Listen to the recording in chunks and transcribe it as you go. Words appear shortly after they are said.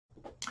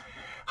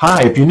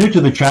Hi, if you're new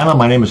to the channel,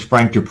 my name is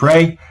Frank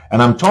Dupree,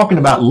 and I'm talking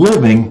about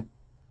living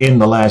in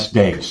the last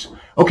days.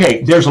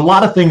 Okay, there's a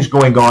lot of things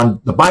going on.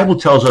 The Bible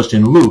tells us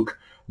in Luke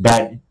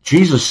that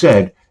Jesus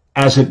said,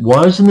 as it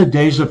was in the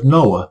days of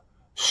Noah,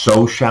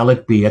 so shall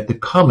it be at the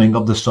coming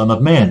of the Son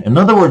of Man. In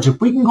other words,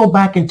 if we can go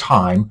back in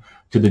time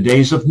to the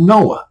days of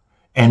Noah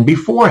and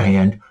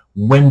beforehand,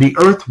 when the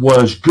earth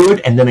was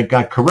good and then it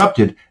got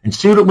corrupted, and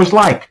see what it was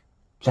like,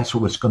 that's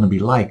what it's going to be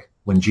like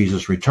when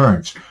Jesus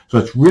returns. So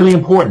it's really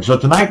important. So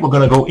tonight we're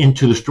going to go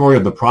into the story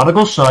of the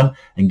prodigal son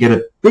and get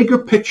a bigger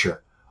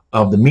picture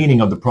of the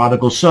meaning of the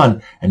prodigal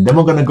son. And then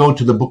we're going to go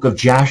to the book of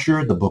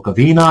Jasher, the book of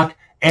Enoch,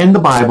 and the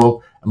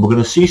Bible. And we're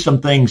going to see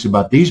some things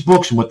about these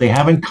books and what they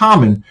have in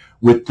common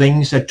with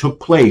things that took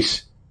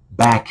place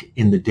back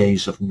in the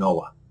days of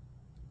Noah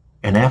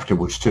and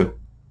afterwards too.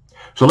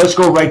 So let's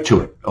go right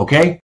to it,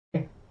 okay?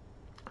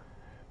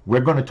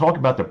 We're going to talk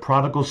about the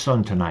prodigal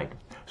son tonight.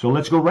 So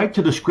let's go right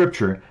to the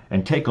scripture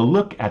and take a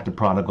look at the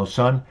prodigal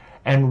son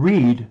and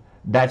read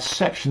that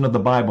section of the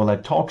Bible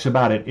that talks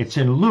about it. It's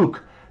in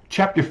Luke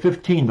chapter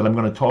 15 that I'm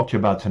going to talk to you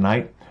about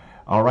tonight.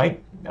 All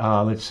right,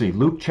 let's see,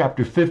 Luke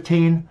chapter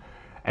 15,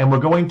 and we're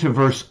going to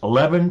verse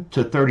 11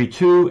 to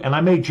 32. And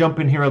I may jump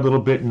in here a little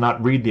bit and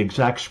not read the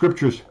exact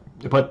scriptures,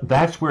 but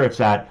that's where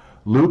it's at.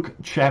 Luke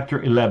chapter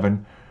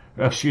 15,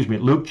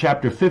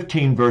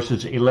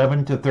 verses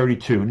 11 to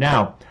 32.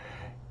 Now,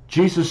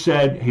 Jesus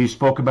said, he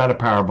spoke about a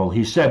parable.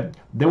 He said,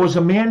 there was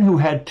a man who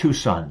had two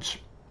sons.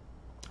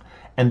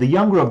 And the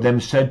younger of them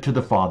said to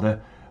the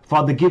father,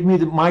 Father, give me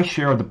my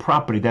share of the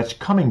property that's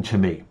coming to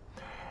me.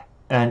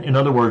 And in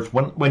other words,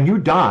 when you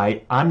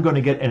die, I'm going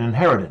to get an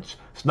inheritance.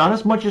 It's not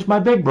as much as my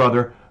big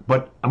brother,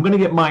 but I'm going to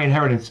get my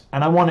inheritance,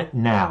 and I want it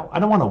now. I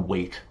don't want to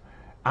wait.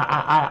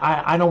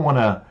 I don't want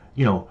to,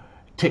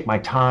 take my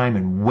time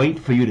and wait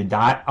for you to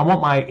die. I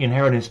want my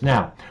inheritance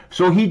now.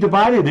 So he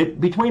divided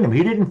it between them.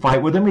 He didn't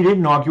fight with him. He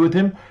didn't argue with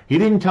him. He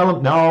didn't tell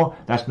him, no,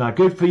 that's not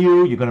good for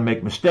you. You're going to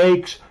make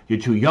mistakes. You're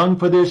too young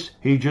for this.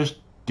 He just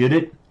did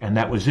it, and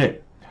that was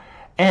it.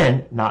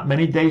 And not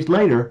many days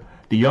later,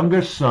 the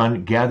younger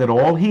son gathered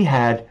all he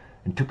had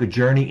and took a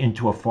journey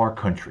into a far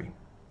country.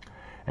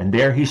 And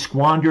there he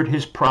squandered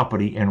his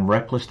property in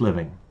reckless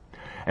living.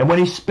 And when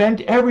he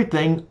spent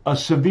everything, a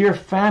severe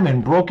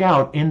famine broke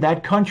out in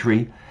that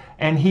country,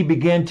 and he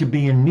began to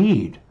be in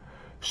need.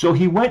 So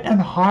he went and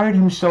hired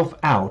himself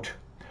out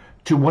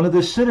to one of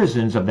the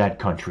citizens of that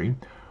country,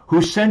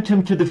 who sent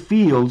him to the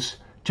fields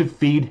to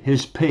feed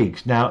his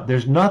pigs. Now,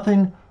 there's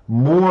nothing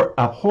more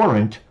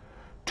abhorrent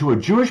to a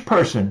Jewish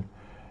person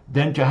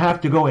than to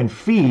have to go and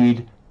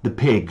feed the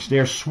pigs.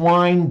 They're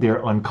swine,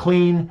 they're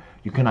unclean,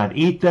 you cannot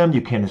eat them,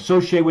 you can't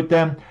associate with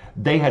them.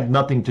 They had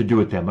nothing to do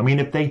with them. I mean,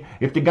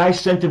 if the guy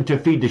sent him to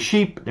feed the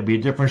sheep, that'd be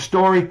a different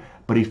story,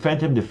 but he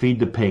sent him to feed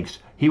the pigs.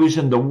 He was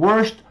in the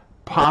worst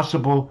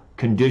possible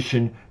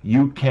condition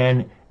you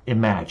can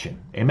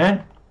imagine.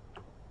 Amen?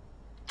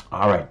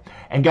 All right.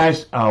 And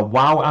guys,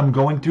 while I'm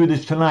going through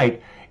this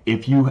tonight,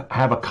 if you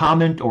have a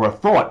comment or a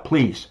thought,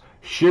 please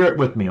share it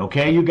with me,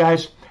 okay, you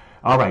guys?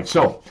 All right,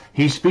 so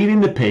he's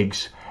feeding the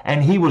pigs,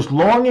 and he was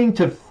longing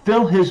to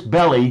fill his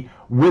belly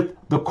with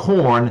the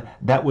corn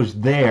that was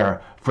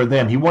there for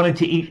them. He wanted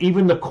to eat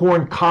even the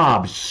corn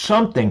cobs,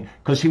 something,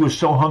 because he was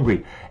so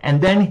hungry. And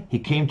then he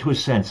came to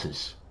his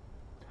senses.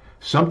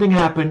 Something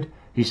happened.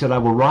 He said, I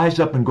will rise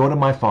up and go to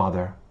my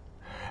father,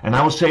 and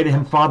I will say to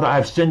him, Father, I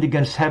have sinned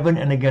against heaven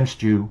and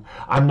against you.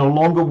 I'm no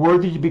longer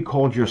worthy to be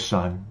called your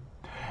son.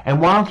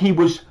 And while he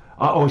was,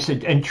 he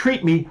said, and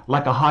treat me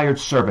like a hired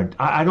servant.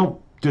 I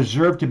don't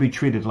deserve to be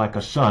treated like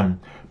a son,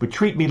 but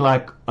treat me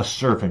like a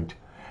servant.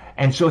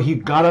 And so he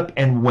got up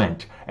and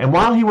went. And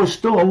while he was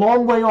still a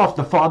long way off,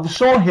 the father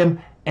saw him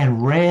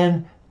and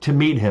ran to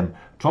meet him.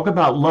 Talk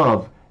about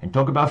love, and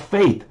talk about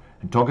faith,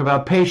 and talk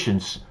about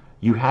patience.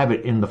 You have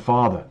it in the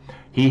Father.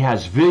 He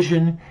has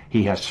vision,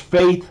 he has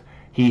faith,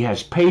 he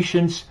has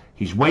patience,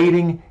 he's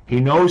waiting. He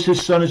knows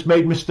his son has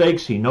made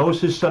mistakes, he knows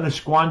his son has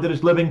squandered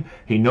his living,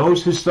 he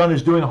knows his son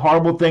is doing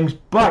horrible things,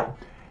 but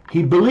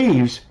he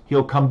believes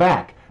he'll come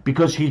back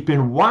because he's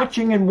been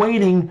watching and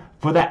waiting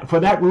for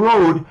that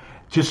road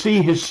to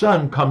see his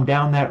son come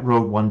down that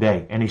road one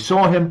day. And he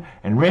saw him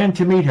and ran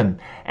to meet him.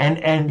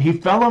 And he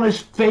fell on his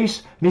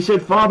face and he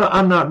said, Father,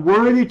 I'm not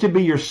worthy to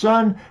be your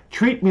son.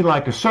 Treat me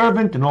like a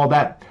servant and all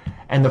that.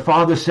 And the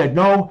father said,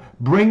 no,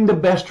 bring the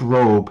best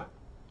robe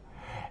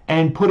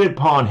and put it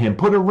upon him.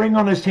 Put a ring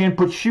on his hand,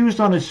 put shoes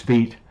on his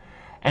feet,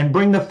 and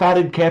bring the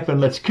fatted calf and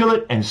let's kill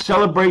it and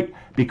celebrate,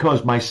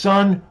 because my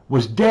son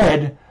was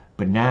dead,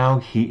 but now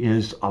he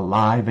is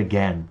alive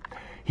again.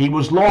 He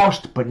was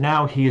lost, but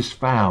now he is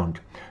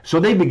found. So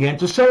they began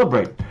to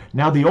celebrate.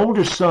 Now the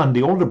older son,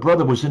 the older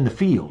brother, was in the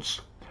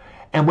fields.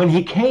 And when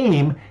he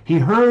came, he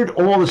heard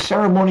all the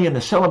ceremony and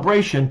the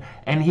celebration,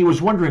 and he was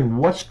wondering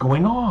what's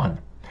going on.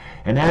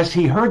 And as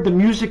he heard the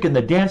music and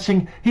the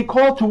dancing, he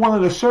called to one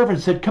of the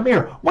servants and said, come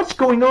here, what's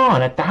going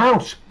on at the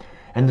house?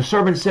 And the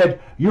servant said,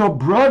 your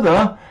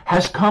brother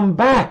has come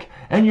back,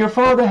 and your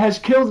father has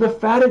killed the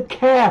fatted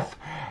calf,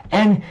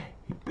 and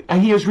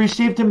he has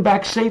received him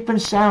back safe and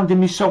sound,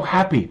 and he's so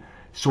happy.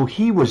 So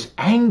he was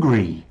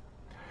angry,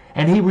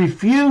 and he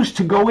refused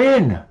to go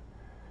in. And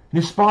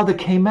his father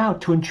came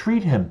out to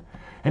entreat him,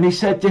 and he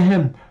said to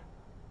him,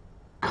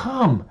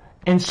 "Come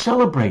and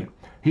celebrate."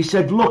 He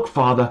said, "Look,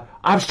 Father,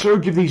 I've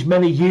served you these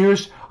many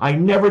years. I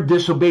never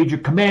disobeyed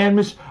your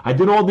commandments. I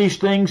did all these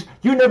things.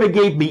 You never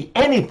gave me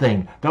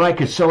anything that I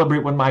could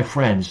celebrate with my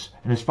friends."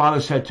 And his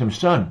father said to him,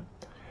 "Son,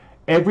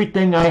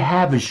 everything I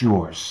have is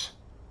yours.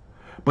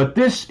 But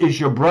this is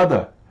your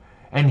brother,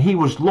 and he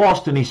was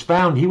lost and he's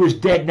found. He was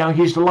dead, now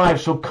he's alive.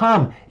 So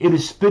come, it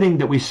is fitting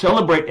that we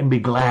celebrate and be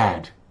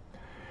glad."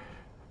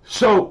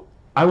 So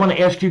I want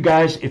to ask you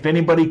guys, if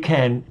anybody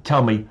can,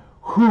 tell me,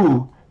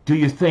 who do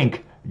you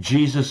think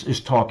Jesus is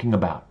talking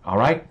about? All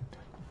right?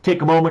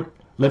 Take a moment.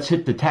 Let's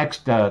hit the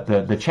text,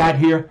 the chat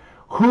here.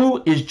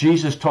 Who is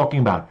Jesus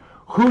talking about?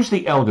 Who's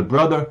the elder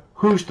brother?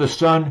 Who's the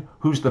son?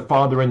 Who's the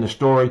father in the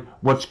story?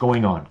 What's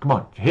going on? Come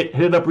on, hit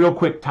it up real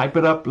quick. Type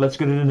it up. Let's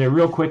get it in there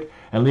real quick,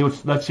 and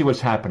let's see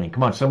what's happening.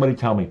 Come on, somebody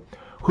tell me.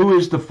 Who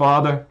is the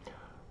father?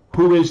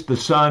 Who is the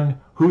son?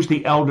 Who's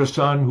the elder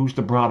son? Who's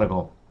the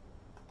prodigal?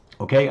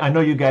 Okay, I know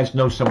you guys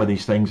know some of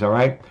these things, all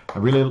right? I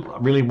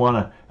really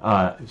want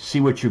to see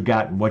what you've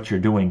got and what you're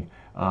doing,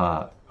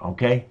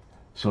 okay?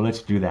 So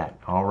let's do that,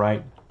 all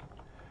right?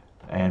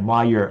 And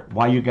while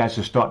you guys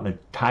are starting to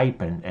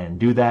type and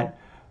do that,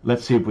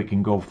 let's see if we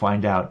can go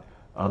find out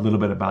a little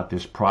bit about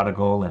this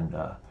prodigal and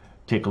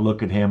take a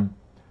look at him,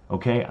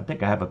 okay? I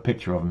think I have a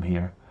picture of him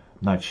here.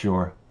 I'm not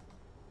sure.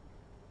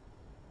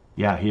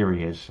 Yeah, here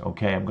he is.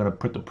 Okay, I'm going to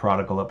put the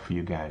prodigal up for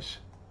you guys.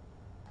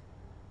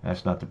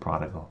 That's not the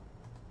prodigal.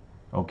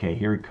 Okay,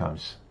 here he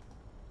comes.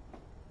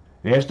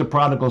 There's the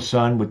prodigal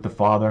son with the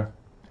father.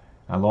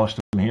 I lost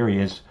him. Here he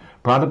is.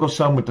 Prodigal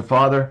son with the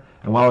father.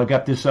 And while I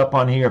got this up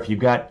on here, if you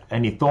got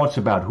any thoughts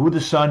about who the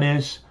son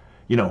is,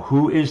 you know,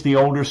 who is the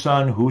older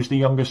son, who's the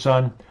younger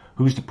son,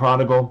 who's the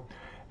prodigal,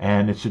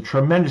 and it's a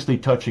tremendously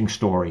touching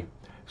story.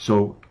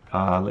 So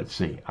let's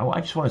see.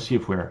 I just want to see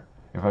if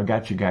I've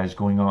got you guys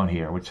going on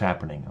here. What's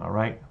happening? All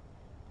right.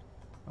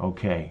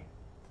 Okay.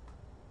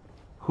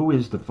 Who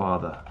is the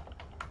father?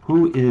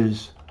 Who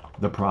is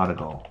the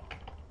prodigal?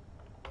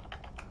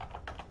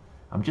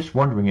 I'm just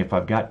wondering if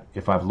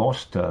I've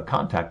lost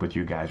contact with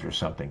you guys or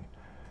something.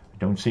 I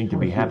don't seem to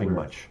be having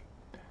much.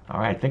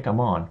 All right, I think I'm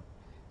on.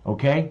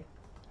 Okay.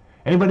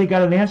 Anybody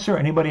got an answer?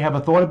 Anybody have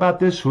a thought about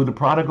this? Who the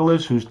prodigal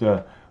is? Who's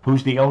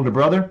the elder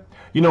brother?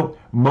 You know,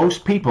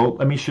 most people,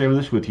 let me share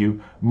this with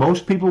you,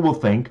 most people will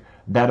think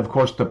that, of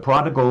course, the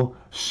prodigal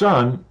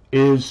son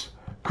is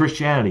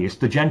Christianity. It's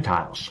the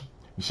Gentiles.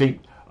 You see,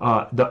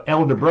 the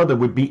elder brother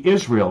would be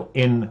Israel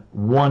in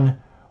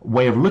one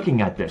way of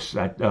looking at this.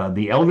 That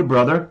the elder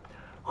brother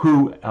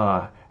who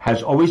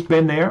has always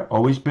been there,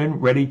 always been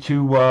ready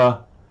to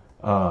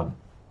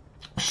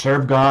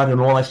serve God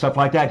and all that stuff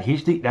like that.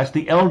 That's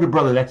the elder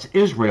brother. That's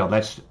Israel.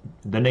 That's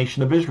the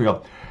nation of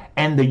Israel.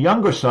 And the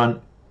younger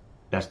son,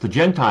 that's the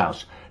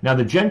Gentiles. Now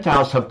the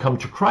Gentiles have come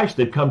to Christ.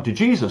 They've come to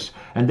Jesus,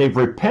 and they've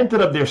repented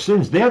of their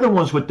sins. They're the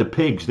ones with the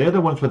pigs. They're the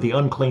ones with the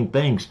unclean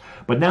things.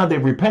 But now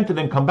they've repented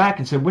and come back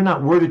and said, "We're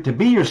not worthy to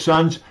be your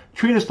sons.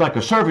 Treat us like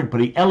a servant." But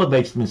he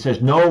elevates them and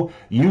says, "No,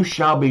 you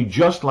shall be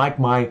just like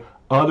my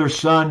other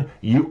son.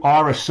 You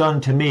are a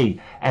son to me."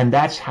 And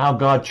that's how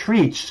God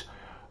treats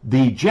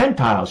the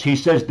Gentiles. He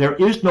says there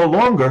is no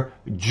longer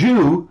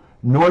Jew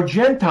nor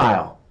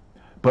Gentile,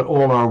 but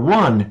all are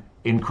one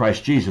in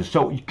Christ Jesus.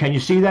 So can you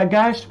see that,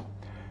 guys?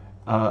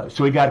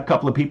 So we got a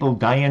couple of people.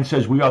 Diane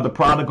says, "We are the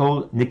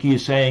prodigal." Nikki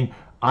is saying,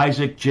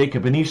 Isaac,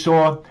 Jacob, and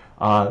Esau.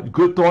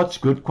 Good thoughts,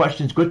 good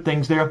questions, good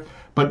things there.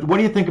 But what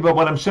do you think about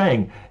what I'm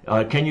saying?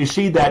 Can you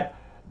see that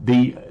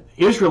the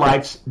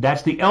Israelites,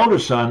 that's the elder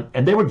son,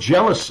 and they were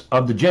jealous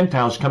of the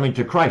Gentiles coming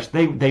to Christ.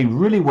 They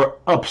really were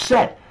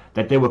upset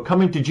that they were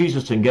coming to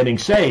Jesus and getting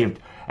saved,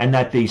 and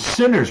that the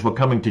sinners were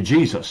coming to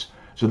Jesus.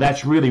 So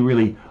that's really,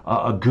 really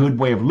a good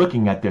way of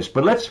looking at this.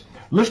 But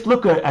let's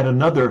look at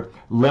another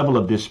level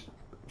of this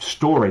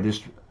story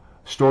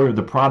of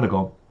the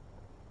prodigal,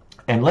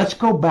 and let's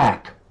go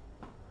back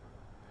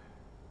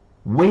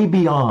way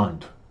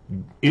beyond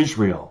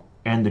Israel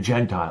and the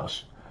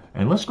Gentiles,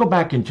 and let's go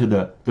back into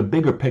the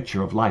bigger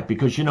picture of life,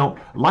 because you know,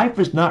 life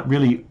is not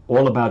really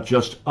all about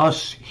just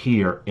us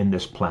here in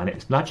this planet.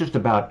 It's not just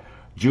about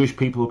Jewish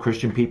people,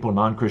 Christian people,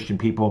 non-Christian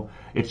people.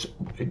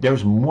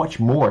 There's much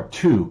more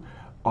to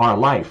our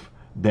life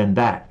than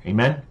that.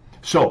 Amen.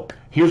 So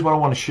here's what I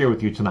want to share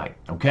with you tonight.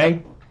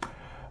 Okay,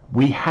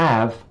 we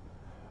have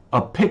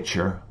a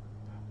picture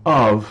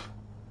of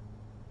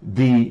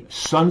the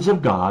sons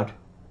of God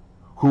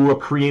who were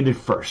created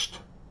first.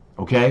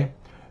 Okay,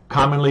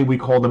 commonly we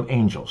call them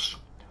angels.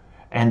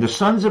 And the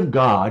sons of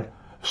God,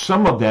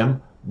 some of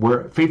them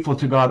were faithful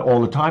to God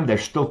all the time. They're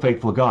still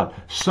faithful to God.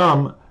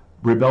 Some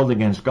rebelled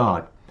against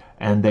God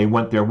and they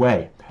went their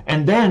way.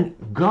 And then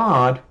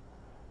God,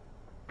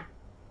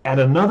 at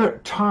another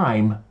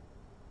time,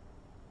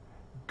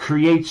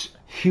 creates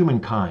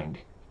humankind,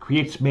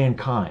 creates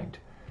mankind.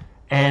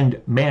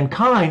 And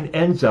mankind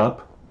ends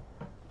up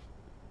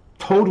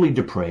totally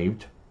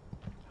depraved,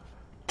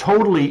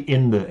 totally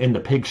in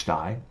the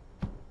pigsty,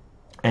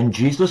 And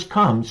Jesus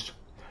comes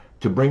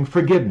to bring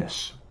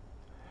forgiveness.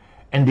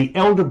 And the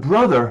elder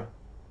brother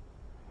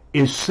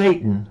is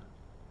Satan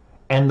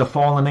and the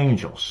fallen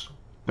angels,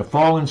 the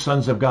fallen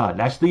sons of God.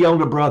 That's the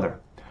elder brother.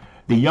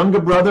 The younger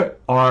brother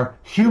are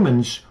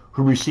humans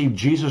who receive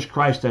Jesus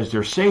Christ as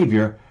their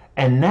Savior,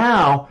 and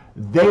now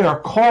they are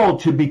called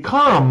to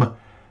become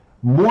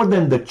more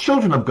than the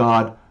children of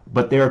God,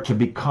 but they are to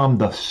become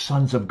the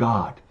sons of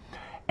God.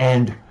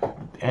 And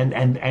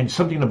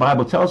something the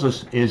Bible tells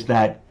us is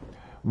that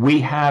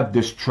we have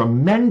this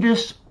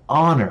tremendous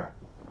honor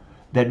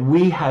that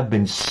we have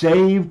been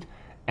saved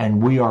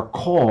and we are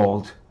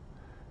called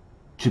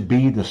to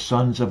be the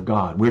sons of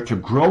God. We're to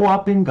grow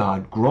up in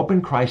God, grow up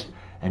in Christ,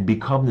 and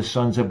become the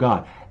sons of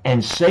God.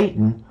 And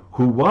Satan,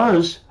 who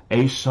was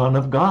a son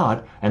of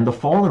God, and the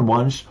fallen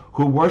ones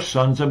who were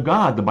sons of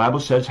God. The Bible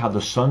says how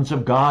the sons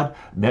of God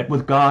met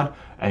with God,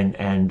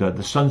 and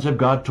the sons of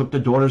God took the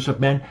daughters of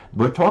men.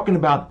 We're talking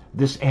about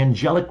this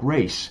angelic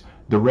race,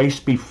 the race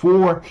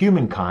before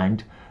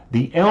humankind,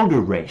 the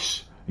elder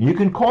race. And you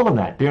can call them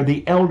that. They're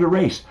the elder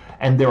race.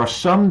 And there are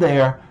some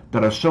there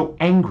that are so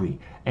angry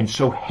and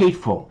so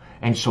hateful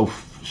and so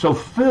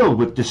filled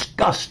with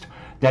disgust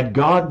that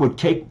God would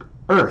take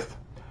earth,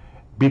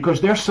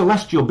 because they're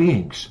celestial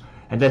beings,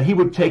 and that he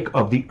would take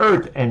of the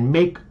earth and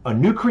make a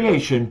new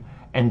creation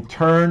and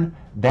turn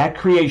that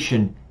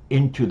creation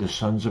into the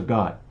sons of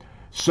God.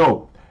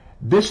 So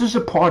this is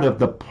a part of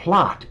the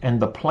plot and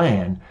the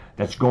plan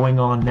that's going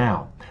on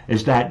now,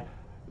 is that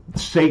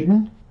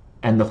Satan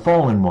and the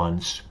fallen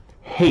ones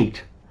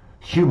hate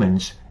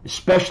humans,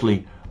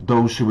 especially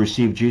those who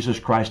receive Jesus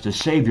Christ as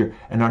Savior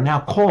and are now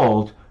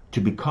called to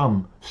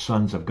become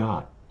sons of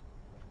God.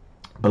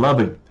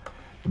 Beloved,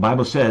 the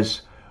Bible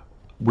says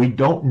we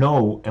don't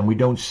know and we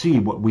don't see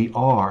what we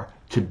are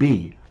to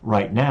be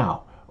right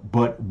now.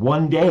 But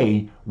one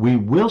day we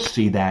will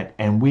see that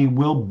and we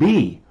will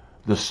be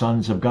the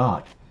sons of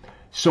God.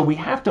 So we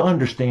have to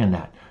understand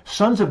that.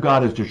 Sons of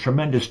God is a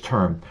tremendous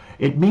term.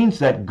 It means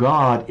that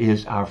God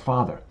is our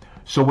Father.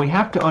 So we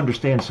have to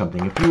understand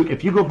something.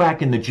 If you go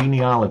back in the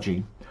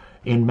genealogy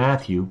in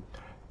Matthew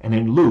and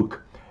in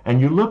Luke, and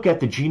you look at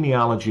the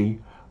genealogy,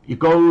 it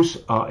goes,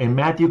 in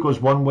Matthew it goes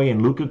one way,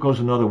 in Luke it goes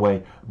another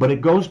way, but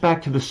it goes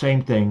back to the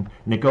same thing,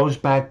 and it goes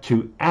back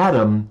to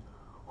Adam,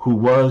 who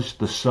was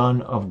the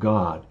Son of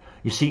God.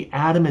 You see,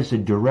 Adam is a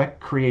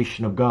direct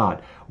creation of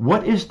God.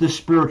 What is the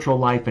spiritual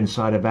life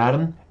inside of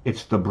Adam?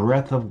 It's the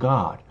breath of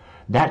God.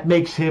 That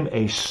makes him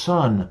a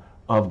son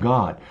of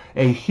God,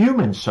 a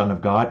human son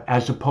of God,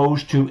 as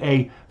opposed to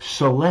a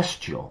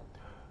celestial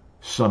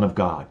son of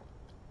God,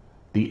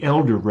 the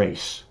elder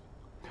race.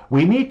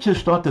 We need to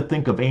start to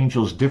think of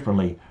angels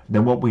differently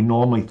than what we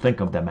normally think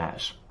of them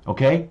as,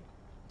 okay?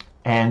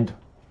 And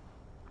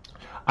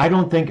I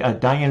don't think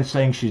Diane's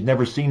saying she's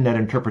never seen that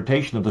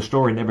interpretation of the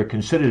story, never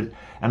considered it,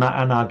 and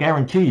I'll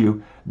guarantee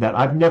you that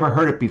I've never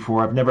heard it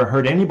before. I've never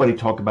heard anybody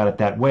talk about it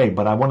that way,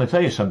 but I want to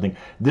tell you something.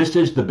 This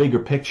is the bigger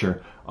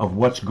picture of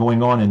what's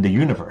going on in the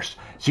universe.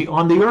 See,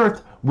 on the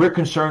earth, we're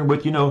concerned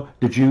with,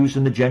 the Jews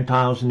and the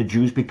Gentiles, and the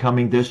Jews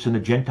becoming this, and the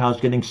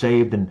Gentiles getting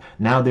saved, and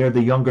now they're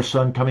the younger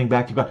son coming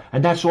back to God.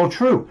 And that's all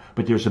true,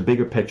 but there's a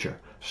bigger picture.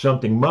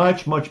 Something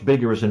much, much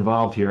bigger is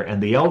involved here,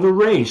 and the elder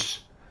race,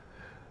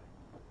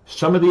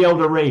 some of the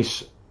elder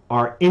race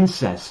are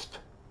incensed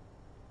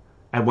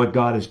at what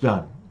God has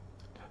done.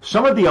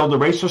 Some of the elder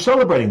race are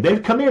celebrating.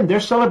 They've come in. They're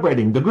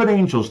celebrating. The good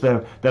angels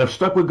that have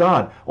stuck with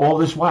God all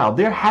this while.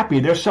 They're happy.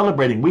 They're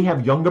celebrating. We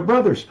have younger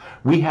brothers.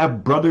 We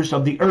have brothers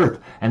of the earth.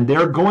 And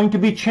they're going to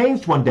be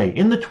changed one day.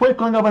 In the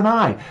twinkling of an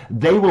eye,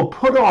 they will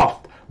put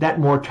off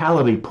that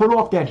mortality, put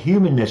off that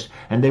humanness,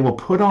 and they will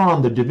put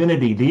on the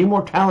divinity, the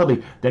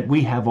immortality that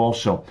we have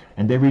also.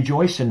 And they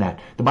rejoice in that.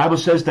 The Bible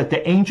says that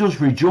the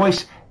angels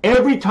rejoice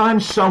every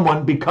time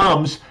someone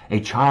becomes a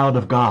child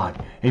of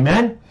God.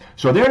 Amen?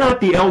 So they're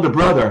not the elder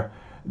brother.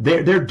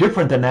 They're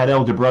different than that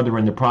elder brother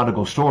in the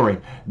prodigal story.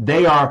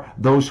 They are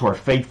those who are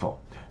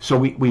faithful. So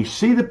we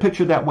see the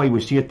picture that way.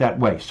 We see it that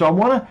way. So I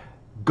want to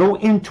go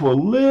into a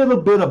little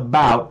bit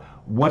about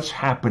what's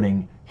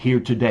happening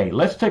here today.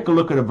 Let's take a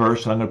look at a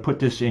verse. I'm going to put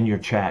this in your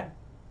chat.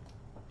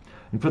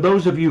 And for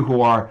those of you who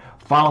are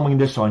following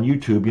this on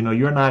YouTube,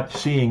 you're not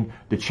seeing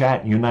the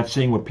chat and you're not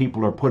seeing what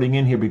people are putting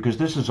in here, because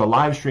this is a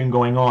live stream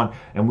going on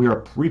and we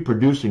are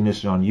reproducing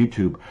this on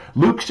YouTube.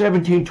 Luke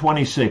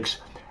 17:26.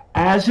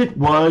 As it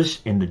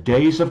was in the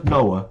days of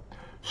Noah,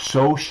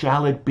 so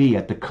shall it be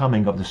at the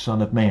coming of the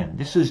Son of Man.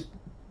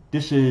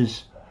 This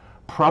is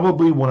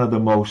probably one of the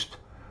most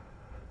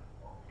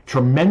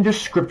tremendous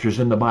scriptures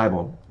in the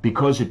Bible,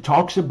 because it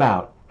talks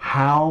about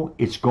how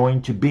it's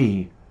going to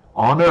be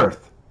on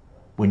earth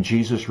when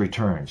Jesus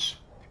returns.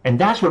 And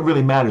that's what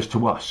really matters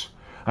to us.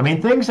 I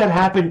mean, things that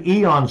happened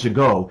eons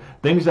ago,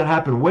 things that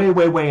happened way,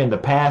 way, way in the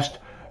past.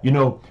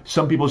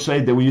 Some people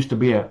say there used to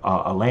be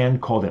a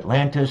land called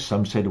Atlantis.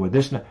 Some say there were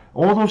this.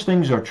 All those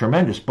things are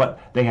tremendous, but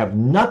they have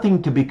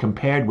nothing to be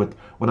compared with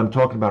what I'm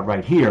talking about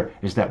right here,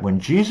 is that when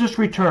Jesus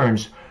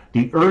returns,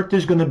 the earth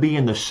is going to be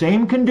in the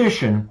same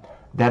condition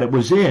that it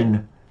was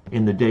in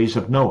the days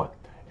of Noah.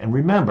 And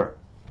remember,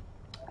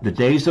 The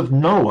days of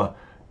Noah,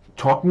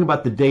 talking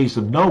about the days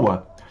of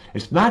Noah,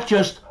 it's not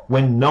just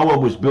when Noah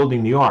was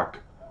building the ark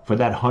for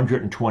that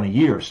 120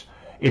 years.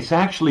 It's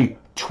actually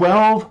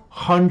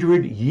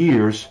 1,200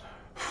 years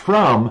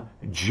from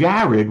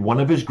Jared, one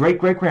of his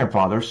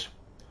great-great-grandfathers,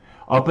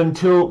 up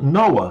until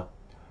Noah,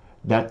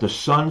 that the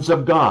sons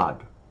of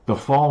God, the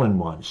fallen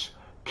ones,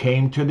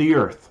 came to the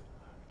earth,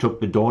 took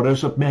the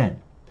daughters of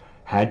men,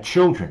 had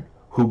children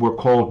who were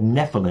called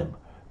Nephilim,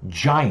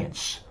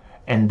 giants,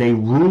 and they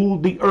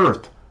ruled the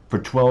earth for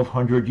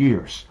 1,200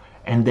 years,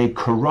 and they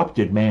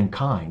corrupted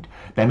mankind.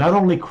 They not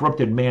only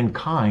corrupted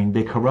mankind,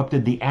 they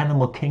corrupted the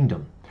animal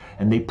kingdom,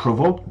 and they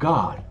provoked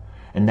God.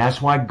 And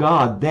that's why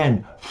God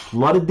then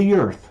flooded the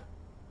earth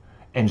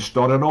and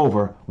started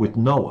over with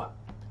Noah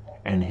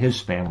and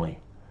his family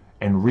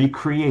and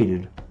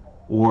recreated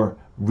or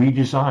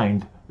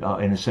redesigned,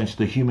 in a sense,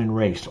 the human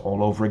race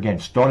all over again.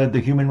 Started the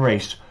human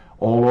race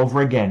all over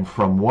again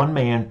from one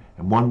man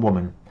and one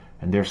woman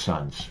and their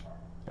sons.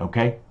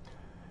 Okay?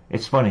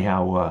 It's funny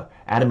how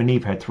Adam and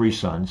Eve had 3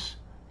 sons.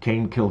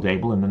 Cain killed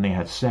Abel, and then they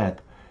had Seth.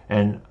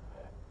 And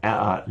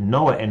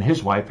Noah and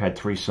his wife had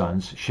 3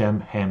 sons, Shem,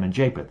 Ham, and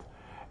Japheth.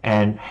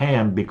 And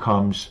Ham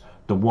becomes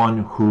the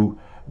one who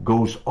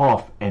goes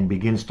off and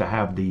begins to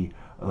have the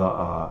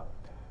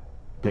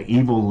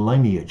evil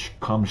lineage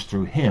comes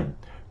through him.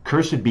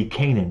 Cursed be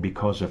Canaan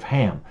because of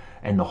Ham.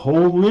 And the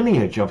whole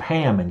lineage of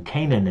Ham and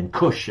Canaan and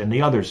Cush and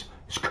the others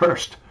is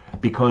cursed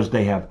because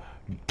they have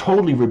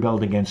totally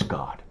rebelled against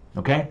God.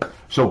 Okay?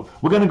 So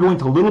we're going to go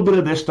into a little bit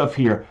of this stuff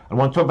here. I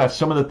want to talk about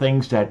some of the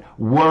things that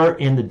were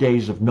in the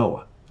days of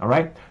Noah. All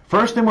right?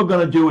 First thing we're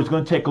going to do is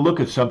going to take a look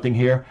at something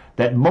here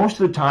that most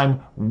of the time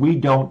we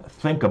don't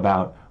think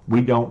about,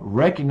 we don't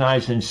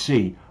recognize and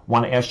see. I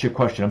want to ask you a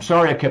question. I'm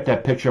sorry I kept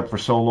that picture up for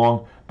so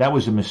long. That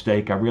was a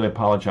mistake. I really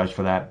apologize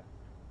for that.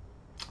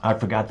 I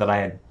forgot that I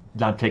had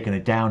not taken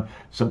it down.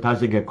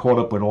 Sometimes I get caught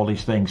up with all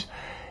these things.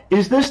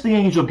 Is this the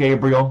angel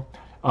Gabriel?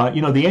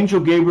 The angel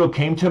Gabriel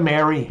came to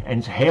Mary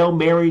and said, "Hail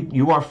Mary,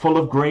 you are full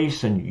of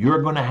grace, and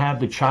you're going to have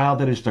the child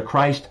that is the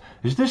Christ."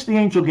 Is this the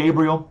angel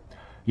Gabriel?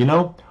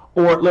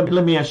 Or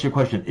let me ask you a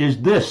question.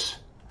 Is this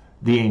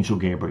the angel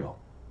Gabriel?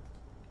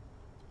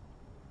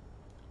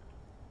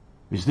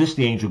 Is this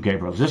the angel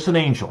Gabriel? Is this an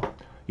angel?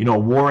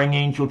 Warring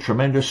angel,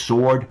 tremendous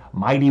sword,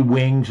 mighty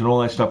wings, and all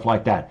that stuff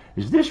like that.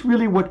 Is this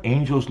really what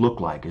angels look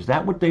like? Is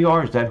that what they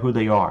are? Is that who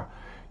they are?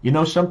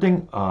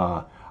 Something?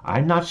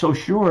 I'm not so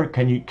sure.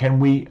 Can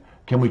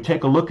we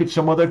take a look at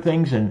some other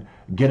things and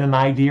get an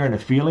idea and a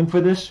feeling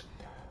for this?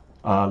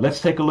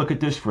 Let's take a look at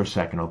this for a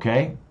second,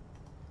 okay?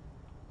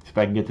 If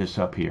I can get this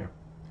up here.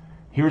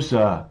 Here's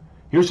a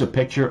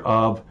picture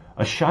of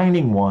a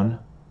shining one.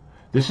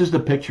 This is the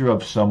picture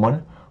of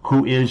someone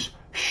who is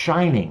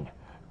shining.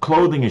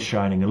 Clothing is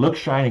shining, it looks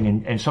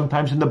shining, and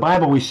sometimes in the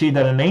Bible we see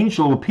that an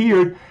angel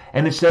appeared,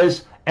 and it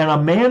says, "And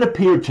a man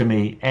appeared to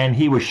me, and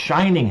he was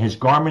shining, his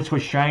garments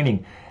were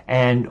shining,"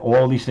 and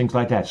all these things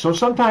like that. So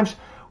sometimes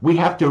we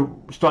have to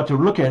start to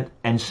look at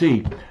and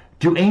see,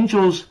 do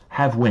angels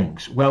have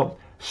wings? Well,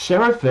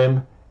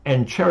 seraphim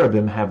and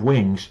cherubim have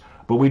wings,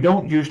 but we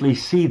don't usually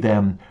see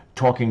them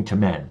talking to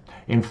men.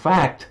 In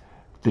fact,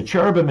 the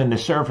cherubim and the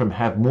seraphim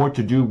have more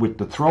to do with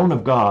the throne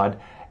of God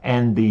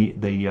and the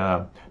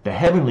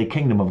heavenly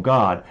kingdom of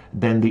God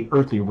than the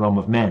earthly realm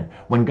of men.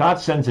 When God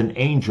sends an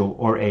angel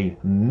or a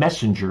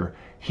messenger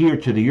here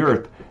to the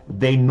earth,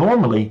 they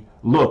normally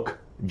look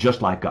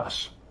just like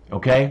us.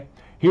 Okay?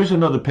 Here's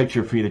another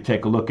picture for you to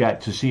take a look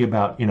at to see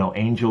about,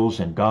 angels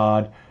and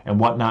God and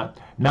whatnot.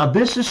 Now,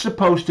 this is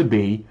supposed to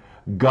be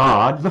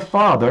God the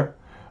Father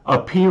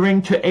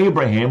appearing to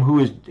Abraham, who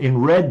is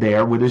in red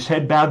there with his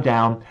head bowed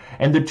down,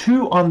 and the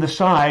 2 on the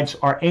sides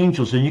are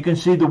angels, and you can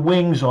see the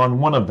wings on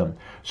one of them.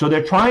 So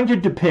they're trying to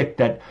depict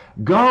that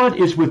God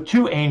is with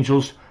 2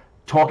 angels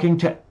talking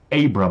to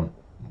Abram.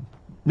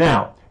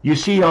 Now, you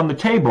see on the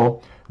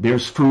table,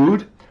 there's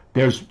food,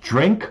 there's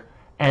drink,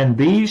 and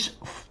these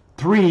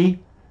 3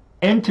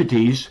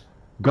 entities,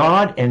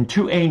 God and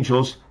 2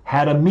 angels,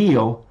 had a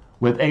meal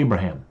with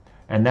Abraham.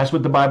 And that's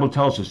what the Bible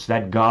tells us,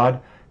 that God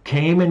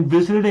came and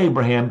visited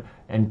Abraham,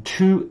 and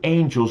 2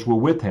 angels were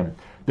with him.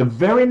 The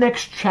very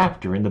next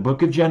chapter in the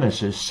book of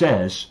Genesis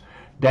says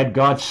that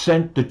God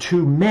sent the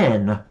 2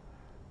 men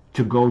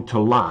to go to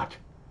Lot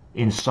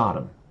in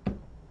Sodom.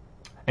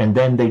 And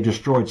then they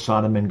destroyed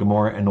Sodom and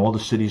Gomorrah and all the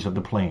cities of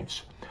the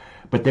plains.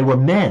 But they were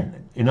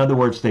men. In other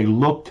words, they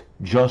looked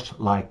just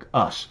like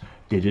us.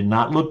 They did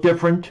not look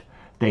different.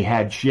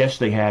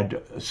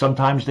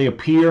 Sometimes they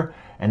appear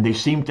and they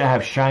seem to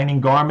have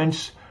shining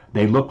garments.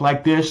 They look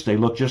like this. They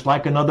look just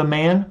like another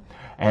man,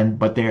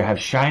 but they have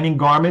shining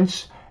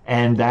garments,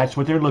 and that's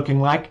what they're looking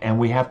like. And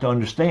we have to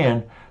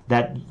understand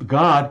that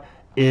God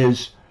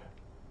is,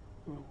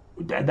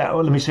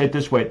 let me say it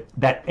this way,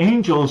 that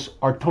angels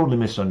are totally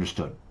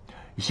misunderstood.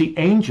 You see,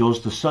 angels,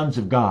 the sons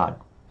of God,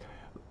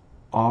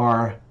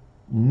 are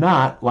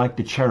not like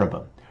the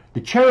cherubim.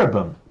 The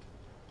cherubim,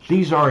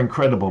 these are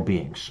incredible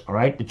beings, all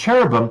right? The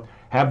cherubim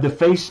have the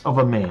face of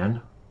a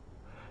man.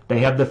 They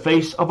have the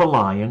face of a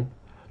lion,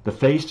 the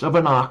face of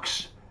an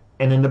ox,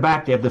 and in the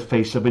back they have the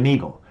face of an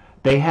eagle.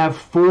 They have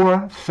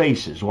 4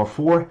 faces, or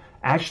 4,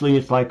 actually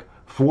it's like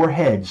 4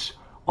 heads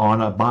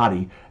on a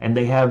body, and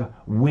they have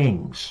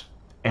wings,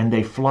 and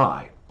they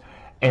fly.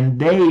 And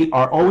they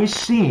are always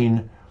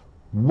seen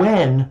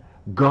when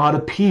God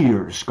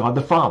appears, God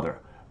the Father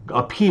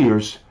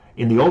appears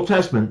in the Old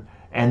Testament,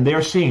 and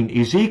they're seen.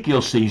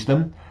 Ezekiel sees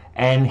them,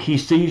 and he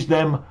sees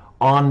them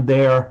on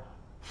their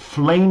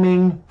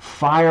flaming,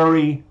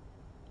 fiery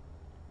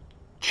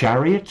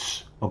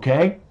chariots,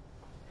 okay?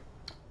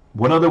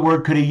 What other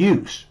word could he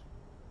use?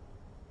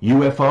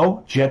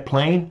 UFO, jet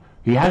plane?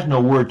 He has no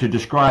word to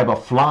describe a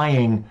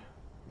flying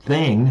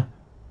thing,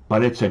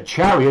 but it's a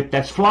chariot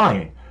that's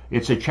flying.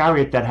 It's a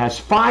chariot that has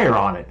fire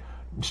on it.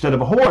 Instead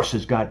of a horse,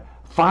 it's got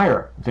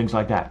fire, things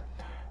like that.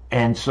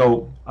 And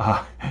so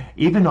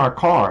even our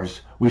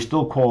cars, we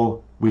still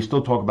talk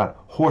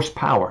about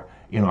horsepower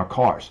in our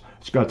cars.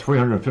 It's got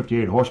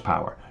 358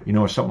 horsepower,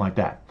 or something like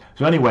that.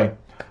 So anyway,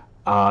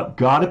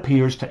 God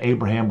appears to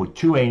Abraham with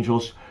 2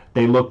 angels.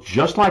 They look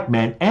just like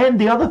men. And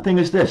the other thing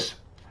is this.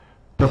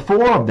 The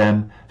 4 of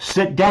them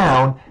sit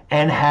down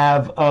and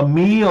have a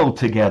meal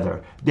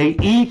together. They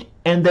eat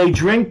and they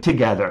drink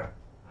together.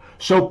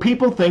 So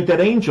people think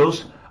that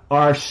angels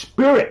are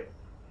spirit.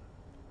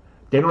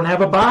 They don't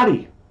have a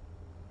body.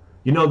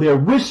 They're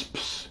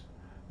wisps.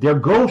 They're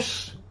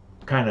ghosts,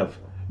 kind of.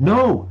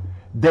 No,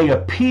 they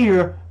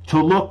appear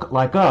to look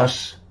like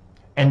us,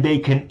 and they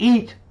can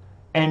eat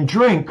and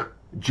drink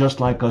just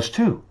like us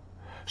too.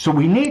 So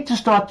we need to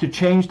start to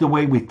change the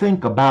way we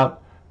think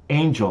about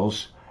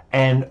angels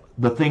and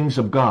the things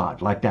of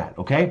God, like that,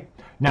 okay?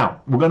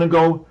 Now, we're going to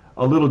go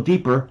a little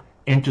deeper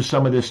into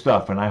some of this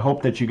stuff, and I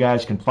hope that you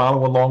guys can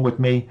follow along with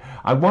me.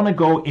 I want to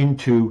go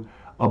into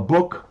a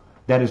book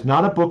that is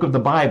not a book of the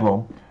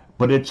Bible,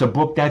 but it's a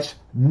book that's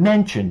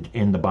mentioned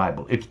in the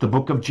Bible. It's the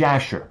Book of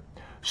Jasher.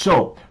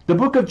 So, the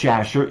Book of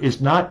Jasher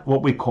is not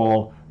what we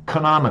call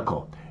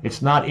canonical.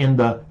 It's not in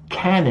the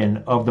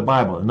canon of the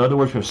Bible. In other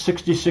words, we have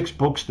 66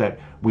 books that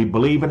we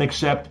believe and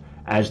accept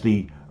as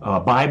the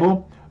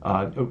Bible.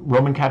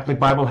 Roman Catholic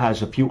Bible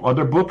has a few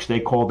other books. They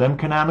call them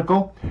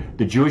canonical.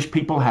 The Jewish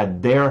people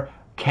had their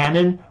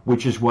canon,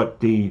 which is what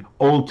the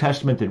Old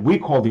Testament that we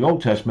call the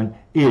Old Testament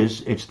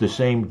is. It's the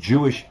same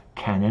Jewish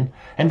canon.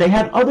 And they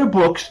had other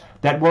books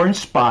that were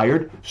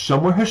inspired.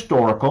 Some were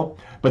historical,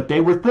 but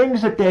they were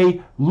things that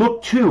they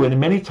looked to and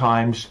many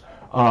times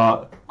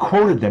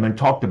quoted them and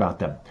talked about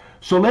them.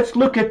 So let's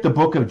look at the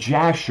Book of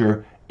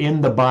Jasher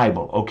in the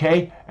Bible,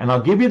 okay? And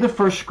I'll give you the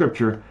first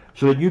scripture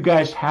so that you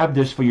guys have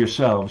this for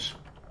yourselves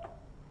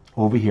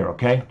over here,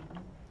 okay?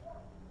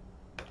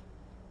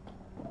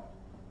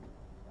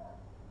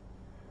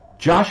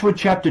 Joshua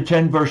chapter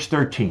 10, verse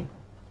 13.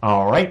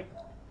 All right.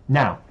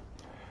 Now,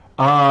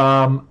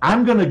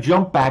 I'm going to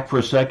jump back for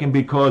a second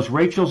because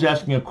Rachel's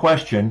asking a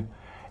question,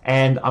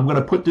 and I'm going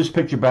to put this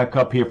picture back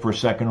up here for a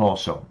second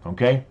also,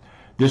 okay?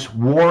 This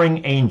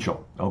warring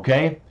angel,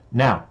 okay?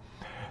 Now,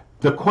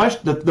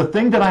 the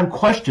thing that I'm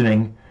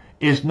questioning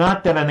is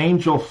not that an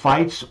angel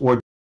fights or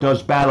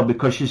does battle,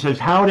 because she says,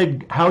 how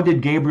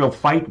did Gabriel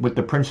fight with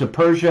the prince of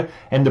Persia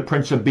and the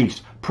prince of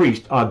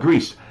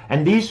Greece?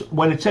 And these,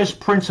 when it says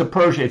prince of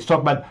Persia, it's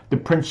talking about the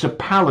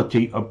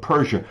principality of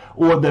Persia,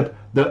 or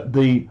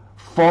the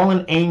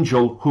fallen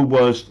angel who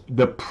was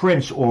the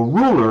prince or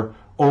ruler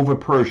over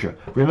Persia.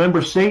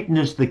 Remember, Satan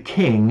is the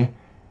king,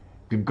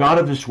 the god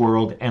of this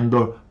world, and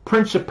the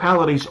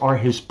principalities are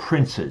his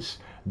princes.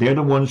 They're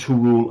the ones who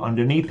rule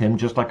underneath him,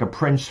 just like a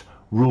prince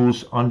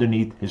rules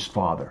underneath his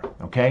father,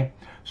 okay?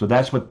 So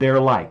that's what they're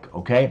like,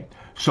 okay?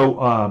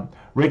 So,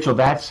 Rachel,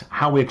 that's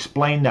how we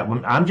explain that.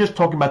 I'm just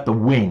talking about the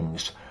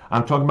wings.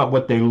 I'm talking about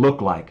what they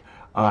look like.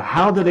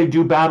 How do they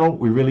do battle?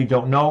 We really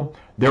don't know.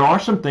 There are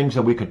some things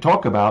that we could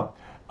talk about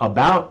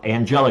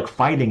angelic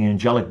fighting,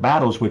 angelic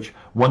battles, which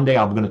one day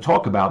I'm going to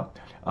talk about.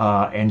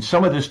 And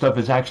some of this stuff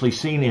is actually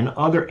seen in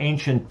other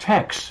ancient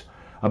texts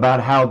about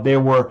how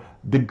there were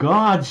the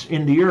gods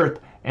in the earth,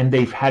 and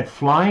they've had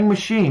flying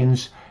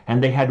machines,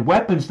 and they had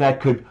weapons that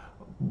could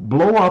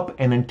blow up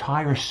an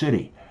entire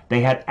city.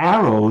 They had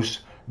arrows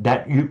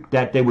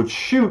that they would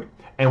shoot,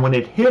 and when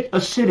it hit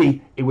a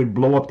city, it would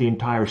blow up the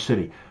entire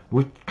city.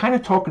 We're kind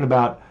of talking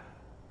about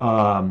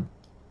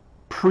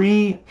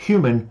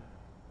pre-human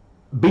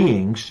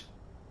beings,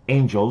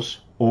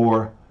 angels,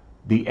 or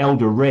the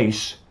elder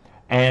race,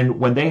 and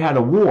when they had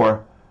a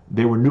war,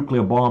 there were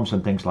nuclear bombs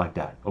and things like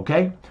that,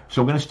 okay?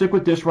 So we're going to stick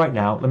with this right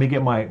now. Let me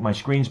get my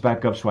screens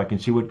back up so I can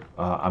see what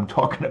I'm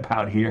talking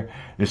about here.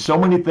 There's so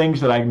many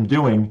things that I'm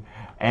doing,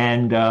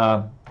 and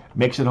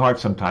makes it hard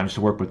sometimes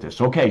to work with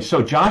this. Okay,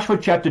 so Joshua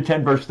chapter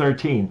 10, verse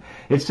 13,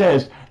 it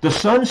says, the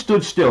sun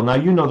stood still. Now,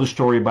 you know the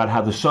story about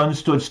how the sun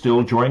stood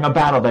still during a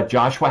battle that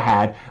Joshua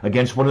had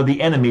against one of the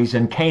enemies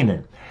in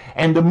Canaan.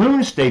 And the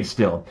moon stayed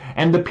still,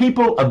 and the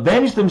people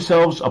avenged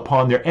themselves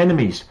upon their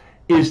enemies.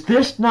 Is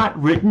this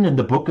not written in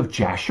the book of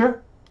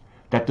Jasher,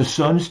 that the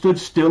sun stood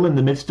still in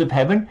the midst of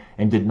heaven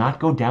and did not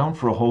go down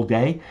for a whole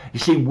day? You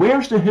see,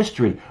 where's the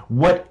history?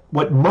 What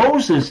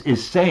Moses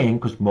is saying,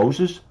 because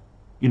Moses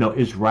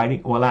is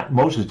writing, well, not,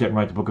 Moses didn't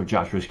write the book of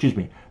Joshua, excuse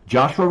me.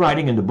 Joshua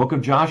writing in the book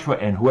of Joshua,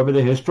 and whoever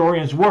the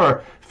historians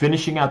were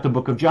finishing out the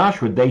book of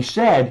Joshua, they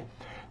said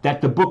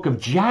that the book of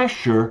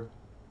Jasher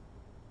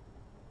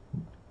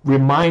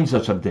reminds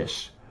us of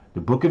this.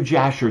 The book of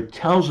Jasher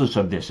tells us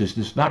of this. This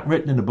is not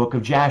written in the book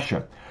of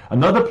Jasher.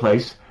 Another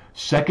place,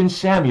 2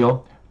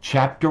 Samuel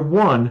chapter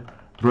 1,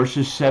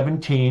 verses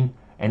 17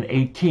 and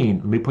 18.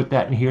 Let me put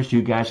that in here so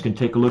you guys can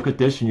take a look at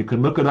this, and you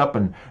can look it up.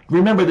 And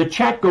remember, the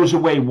chat goes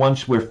away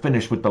once we're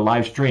finished with the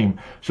live stream.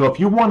 So if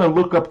you want to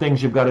look up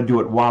things, you've got to do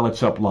it while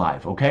it's up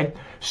live, okay?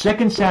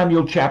 2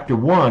 Samuel chapter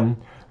 1,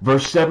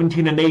 verse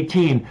 17 and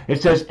 18,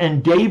 it says,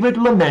 "And David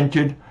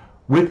lamented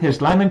with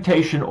his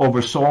lamentation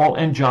over Saul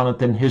and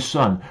Jonathan his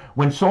son."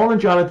 When Saul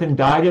and Jonathan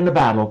died in the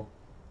battle,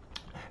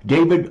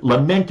 David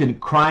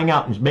lamented, crying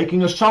out and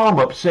making a psalm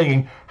up,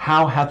 saying,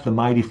 "How hath the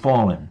mighty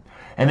fallen?"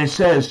 And it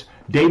says,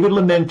 David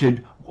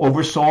lamented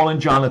over Saul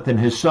and Jonathan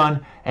his son,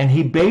 and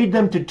he bade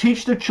them to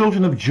teach the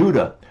children of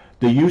Judah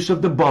the use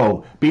of the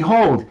bow.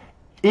 Behold,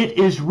 it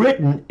is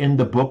written in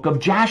the book of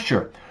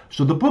Jasher.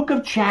 So the book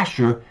of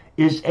Jasher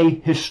is a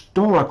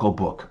historical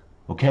book,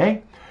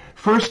 okay?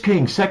 1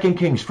 Kings, 2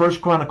 Kings, 1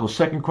 Chronicles,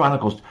 2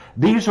 Chronicles,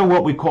 these are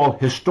what we call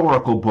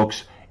historical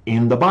books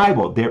in the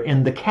Bible. They're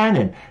in the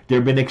canon.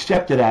 They've been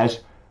accepted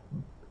as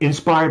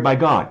inspired by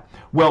God.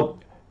 Well,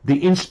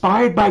 the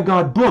inspired by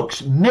God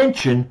books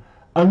mention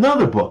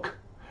another book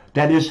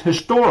that is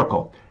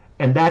historical,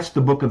 and that's the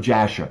book of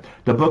Jasher.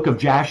 The book of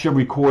Jasher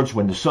records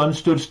when the sun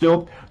stood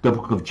still. The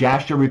book of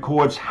Jasher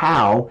records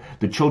how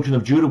the children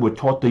of Judah were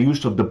taught the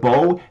use of the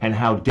bow, and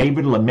how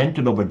David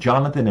lamented over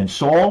Jonathan and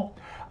Saul,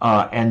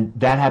 and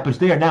that happens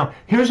there. Now,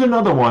 here's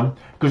another one,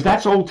 because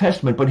that's Old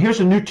Testament, but here's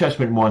a New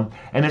Testament one,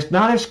 and it's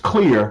not as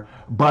clear,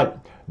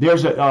 but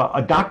there's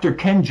a Dr.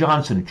 Ken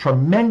Johnson, a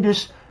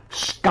tremendous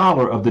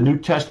scholar of the New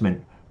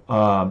Testament,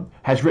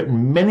 has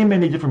written many,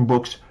 many different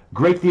books.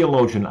 Great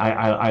theologian.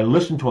 I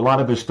listen to a lot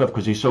of his stuff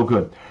because he's so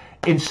good.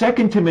 In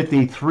 2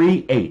 Timothy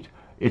 3:8,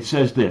 it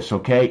says this,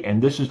 okay?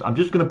 And this is, I'm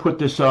just going to put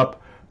this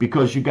up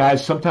because you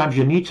guys, sometimes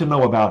you need to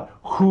know about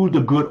who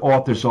the good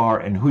authors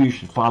are and who you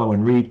should follow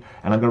and read.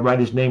 And I'm going to write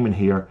his name in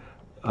here,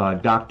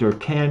 Dr.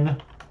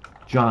 Ken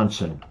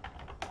Johnson,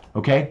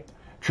 okay?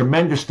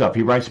 Tremendous stuff.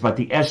 He writes about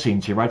the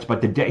Essenes. He writes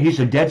about he's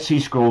a Dead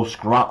Sea Scrolls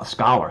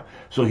scholar.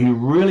 So he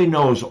really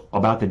knows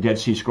about the Dead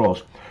Sea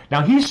Scrolls.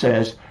 Now he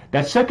says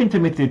that 2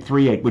 Timothy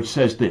 3:8, which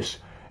says this,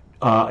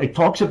 it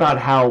talks about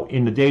how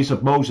in the days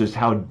of Moses,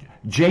 how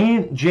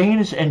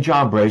Jannes and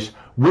Jambres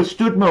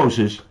withstood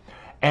Moses,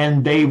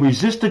 and they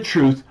resist the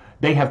truth.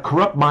 They have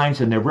corrupt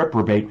minds and they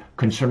reprobate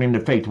concerning the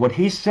faith. What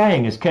he's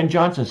saying is, Ken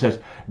Johnson says,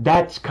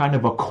 that's kind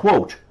of a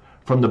quote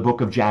from the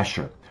book of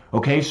Jasher.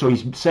 Okay, so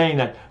he's saying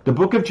that the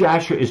book of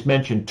Jasher is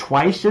mentioned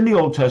twice in the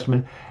Old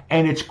Testament,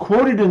 and it's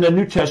quoted in the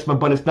New Testament,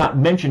 but it's not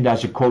mentioned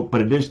as a quote,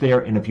 but it is there,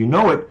 and if you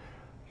know it,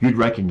 you'd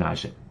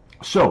recognize it.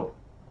 So,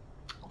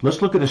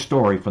 let's look at a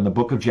story from the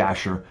book of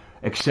Jasher,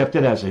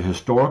 accepted as a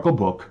historical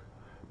book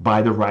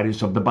by the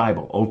writers of the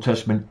Bible, Old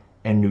Testament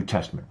and New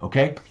Testament,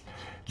 okay?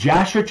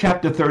 Jasher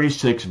chapter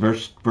 36,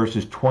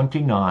 verses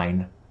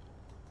 29,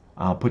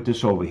 I'll put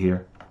this over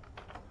here,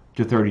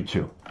 to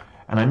 32.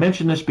 And I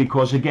mention this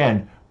because,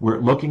 again, we're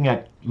looking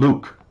at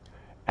Luke.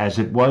 As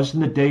it was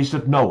in the days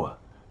of Noah,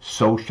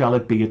 so shall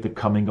it be at the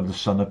coming of the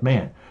Son of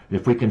Man.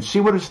 If we can see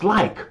what it's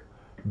like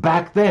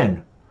back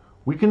then,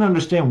 we can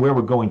understand where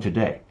we're going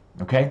today.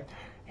 Okay?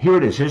 Here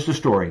it is. Here's the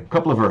story. A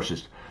couple of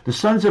verses. The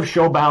sons of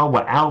Shobal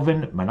were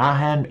Alvin,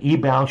 Menahem,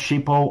 Ebal,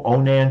 Shepho,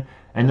 Onan,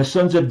 and the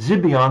sons of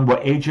Zibeon were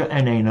Ajah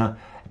and Anah.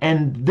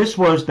 And this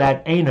was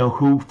that Anah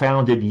who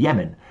founded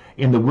Yemen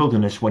in the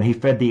wilderness when he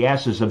fed the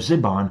asses of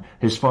Zibon,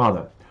 his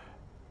father.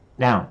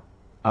 Now,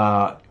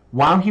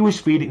 while he was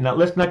feeding, now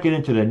let's not get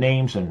into the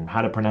names and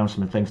how to pronounce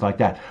them and things like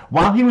that.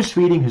 While he was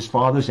feeding his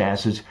father's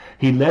asses,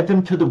 he led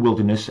them to the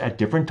wilderness at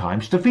different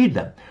times to feed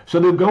them. So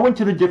they'll go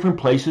into the different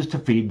places to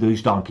feed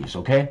these donkeys,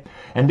 okay?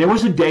 And there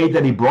was a day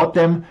that he brought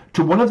them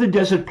to one of the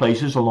desert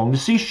places along the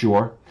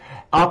seashore,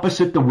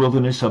 opposite the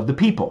wilderness of the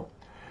people.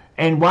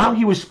 And while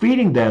he was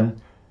feeding them,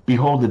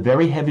 behold, a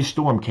very heavy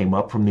storm came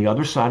up from the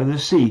other side of the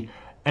sea,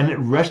 and it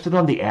rested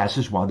on the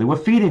asses while they were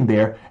feeding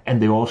there,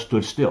 and they all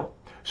stood still.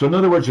 So in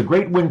other words, a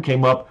great wind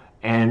came up,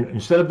 and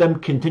instead of them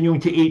continuing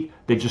to eat,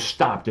 they just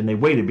stopped and they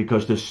waited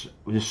because this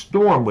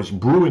storm was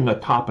brewing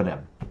atop of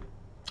them.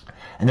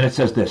 And then it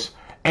says this,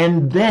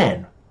 and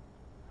then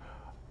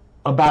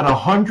about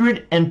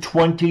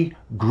 120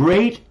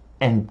 great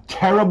and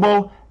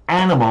terrible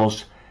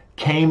animals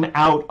came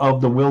out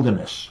of the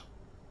wilderness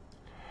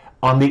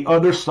on the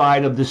other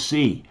side of the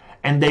sea.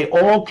 And they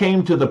all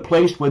came to the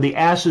place where the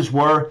asses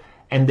were,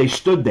 and they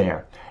stood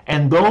there.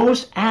 And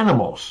those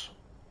animals,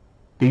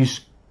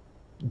 these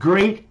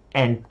great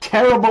and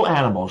terrible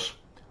animals,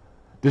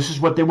 this is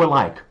what they were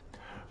like.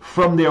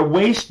 From their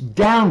waist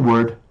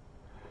downward,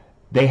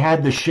 they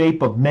had the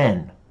shape of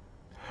men.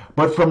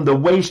 But from the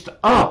waist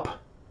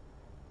up,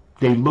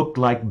 they looked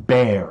like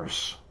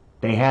bears.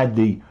 They had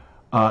the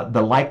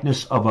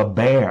likeness of a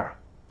bear.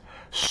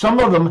 Some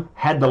of them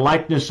had the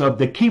likeness of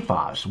the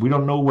kephas. We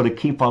don't know what a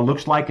kephah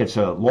looks like. It's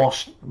a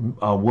lost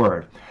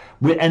word.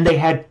 And they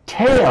had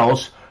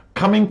tails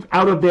coming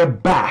out of their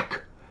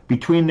back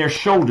between their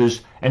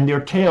shoulders, and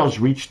their tails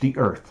reached the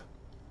earth.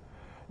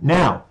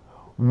 Now,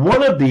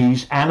 one of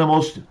these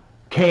animals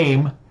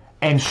came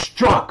and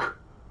struck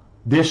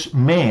this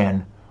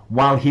man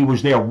while he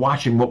was there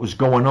watching what was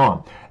going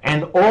on.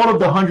 And all of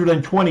the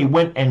 120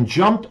 went and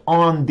jumped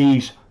on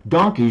these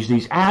donkeys,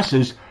 these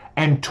asses,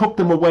 and took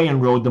them away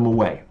and rode them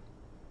away.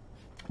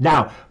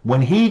 Now,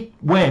 when he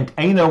went,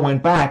 Enoch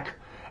went back,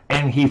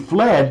 and he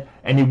fled,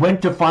 and he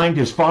went to find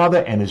his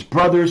father and his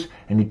brothers,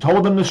 and he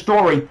told them the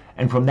story,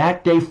 and from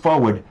that day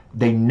forward,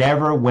 they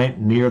never went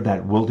near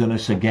that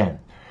wilderness again.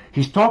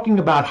 He's talking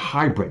about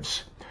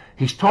hybrids.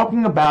 He's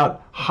talking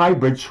about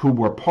hybrids who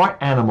were part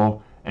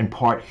animal and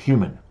part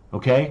human,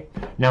 okay?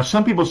 Now,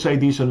 some people say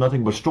these are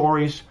nothing but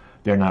stories.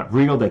 They're not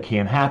real. They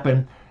can't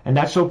happen. And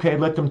that's okay.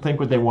 Let them think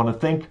what they want to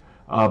think.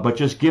 But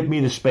just give me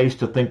the space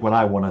to think what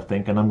I want to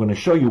think. And I'm going to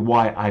show you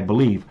why I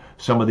believe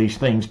some of these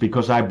things,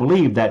 because I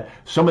believe that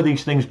some of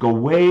these things go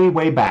way,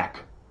 way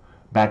back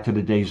to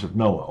the days of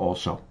Noah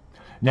also.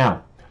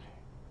 Now,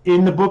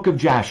 in the book of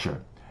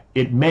Jasher,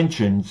 it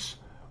mentions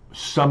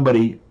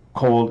somebody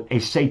called a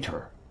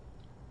satyr.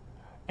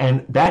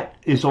 And that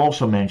is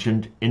also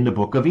mentioned in the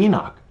book of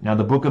Enoch. Now,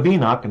 the book of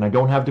Enoch, and I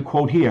don't have the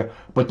quote here,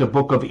 but the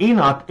book of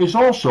Enoch is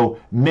also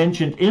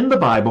mentioned in the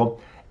Bible.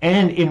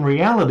 And in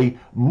reality,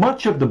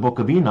 much of the book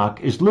of Enoch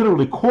is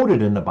literally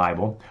quoted in the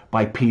Bible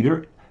by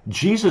Peter.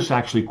 Jesus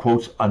actually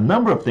quotes a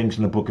number of things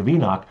in the book of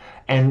Enoch.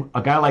 And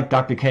a guy like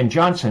Dr. Ken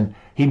Johnson,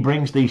 he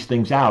brings these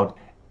things out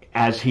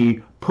as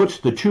he puts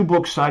the two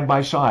books side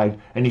by side,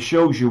 and he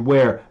shows you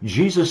where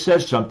Jesus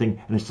says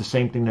something, and it's the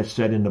same thing that's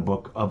said in the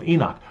book of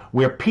Enoch,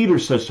 where Peter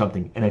says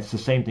something, and it's the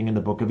same thing in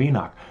the book of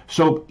Enoch.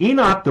 So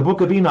Enoch, the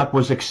book of Enoch,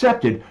 was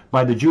accepted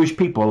by the Jewish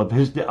people of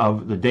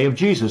the day of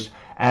Jesus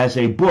as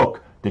a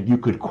book that you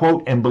could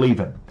quote and believe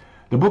in.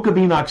 The book of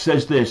Enoch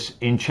says this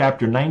in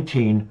chapter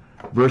 19,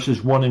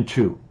 verses 1 and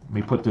 2. Let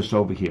me put this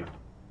over here.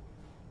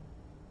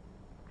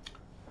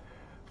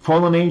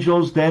 Fallen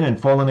angels then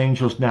and fallen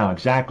angels now.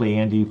 Exactly,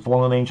 Andy.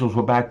 Fallen angels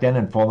were back then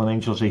and fallen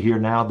angels are here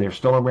now. They're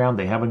still around.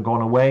 They haven't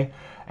gone away,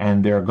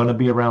 and they're going to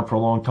be around for a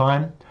long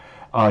time.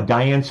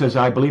 Diane says,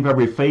 I believe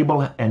every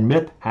fable and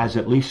myth has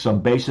at least some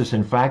basis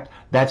in fact.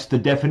 That's the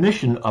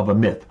definition of a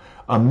myth.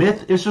 A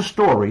myth is a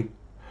story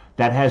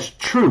that has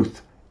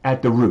truth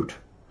at the root.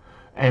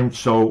 And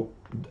so,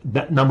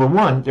 number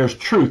one, there's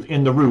truth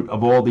in the root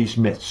of all these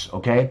myths,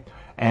 okay?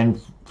 And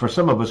for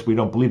some of us, we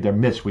don't believe they're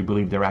myths. We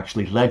believe they're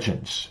actually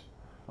legends,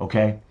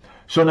 okay?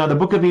 So now the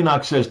book of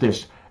Enoch says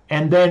this,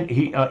 and then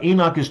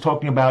Enoch is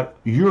talking about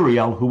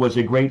Uriel, who was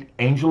a great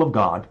angel of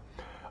God,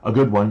 a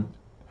good one,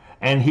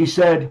 and he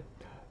said,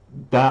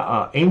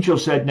 the angel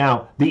said,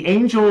 now, the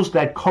angels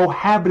that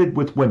cohabited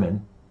with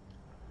women,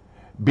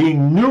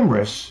 being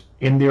numerous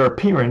in their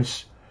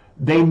appearance,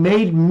 they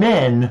made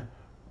men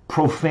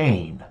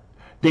profane.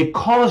 They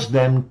caused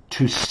them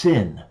to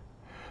sin,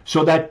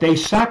 so that they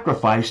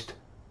sacrificed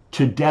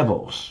to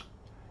devils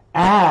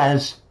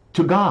as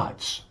to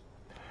gods.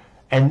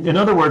 And in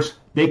other words,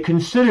 they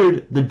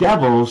considered the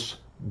devils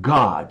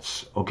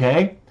gods,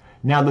 okay?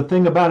 Now the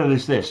thing about it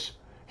is this.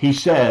 He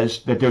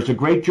says that there's a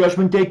great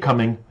judgment day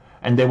coming,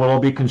 and they will all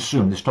be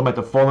consumed. It's talking about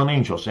the fallen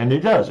angels. And it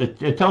does.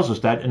 It tells us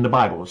that in the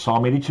Bible.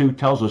 Psalm 82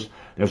 tells us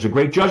there's a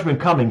great judgment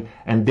coming,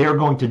 and they're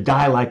going to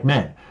die like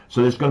men.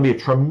 So there's going to be a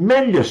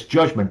tremendous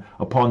judgment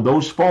upon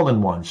those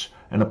fallen ones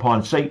and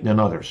upon Satan and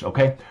others,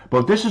 okay?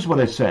 But this is what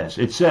it says.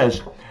 It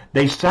says,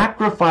 they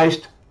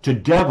sacrificed to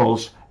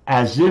devils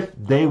as if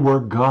they were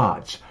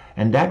gods.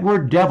 And that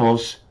word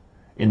devils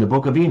in the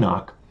book of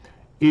Enoch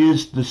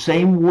is the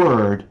same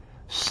word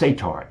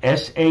satyr,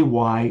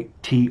 S-A-Y-T-R-S,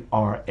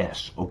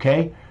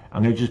 okay?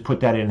 I'm going to just put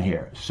that in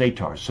here,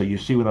 satyr, so you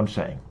see what I'm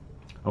saying,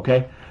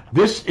 okay?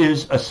 This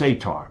is a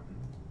satyr,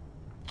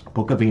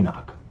 book of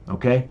Enoch,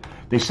 okay?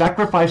 They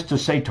sacrificed to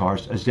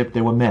satyrs as if they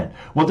were men.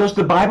 Well, does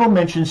the Bible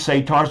mention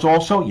satyrs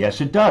also?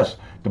 Yes, it does.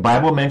 The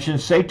Bible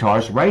mentions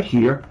satyrs right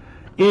here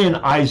in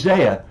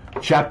Isaiah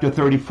chapter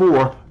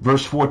 34,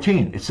 verse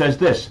 14. It says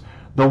this,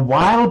 the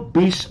wild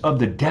beasts of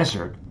the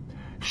desert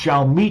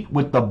shall meet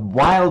with the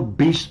wild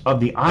beasts of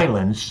the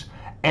islands,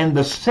 and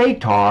the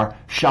satyr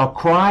shall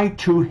cry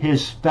to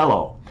his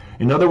fellow.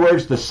 In other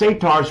words, the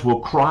satyrs will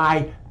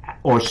cry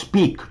or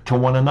speak to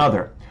one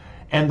another.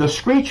 And the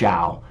screech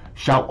owl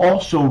shall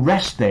also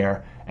rest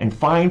there and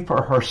find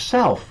for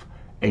herself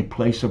a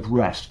place of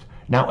rest.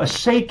 Now a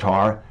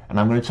satyr, and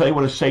I'm going to tell you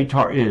what a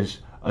satyr is.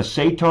 A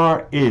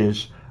satyr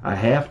is a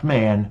half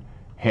man,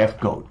 half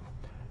goat.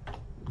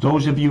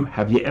 Those of you,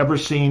 have you ever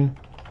seen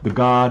the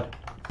god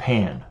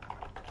Pan?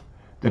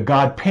 The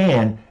god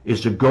Pan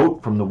is a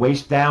goat from the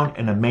waist down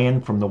and a man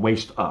from the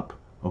waist up.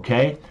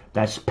 Okay?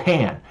 That's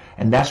Pan.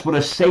 And that's what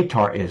a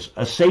satyr is.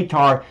 A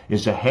satyr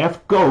is a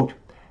half goat,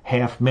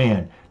 half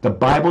man. The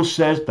Bible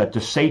says that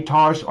the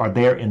satyrs are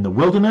there in the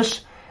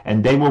wilderness,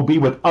 and they will be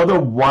with other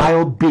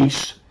wild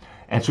beasts,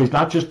 And so he's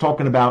not just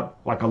talking about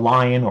like a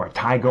lion or a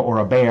tiger or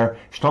a bear.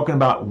 He's talking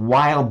about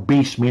wild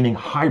beasts, meaning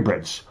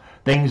hybrids,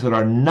 things that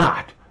are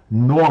not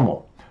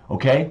normal,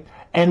 okay?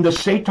 And the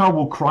satyr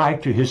will cry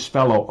to his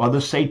fellow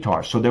other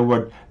satyrs. So there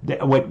were,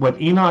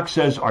 what Enoch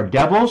says are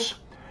devils.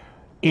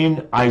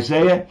 In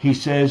Isaiah, he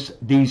says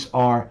these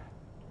are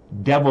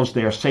devils,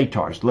 they are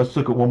satyrs. Let's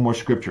look at one more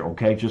scripture,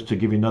 okay, just to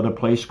give you another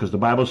place, because the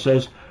Bible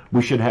says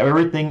we should have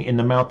everything in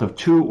the mouth of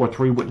 2 or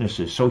 3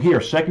 witnesses. So here,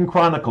 2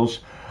 Chronicles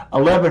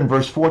 11,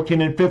 verse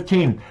 14 and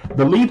 15.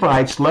 The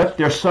Levites left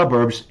their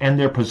suburbs and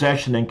their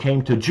possession and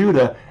came to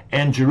Judah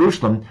and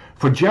Jerusalem,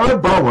 for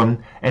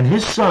Jeroboam and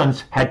his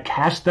sons had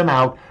cast them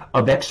out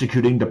of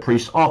executing the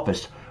priest's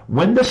office.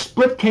 When the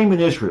split came in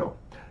Israel,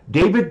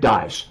 David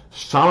dies,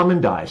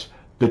 Solomon dies,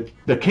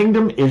 the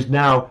kingdom is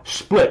now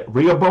split.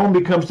 Rehoboam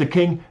becomes the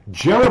king.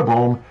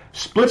 Jeroboam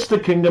splits the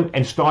kingdom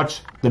and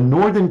starts the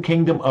northern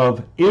kingdom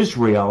of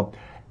Israel,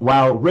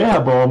 while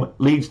Rehoboam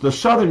leads the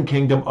southern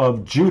kingdom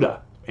of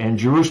Judah and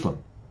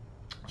Jerusalem.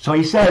 So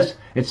he says,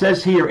 it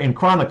says here in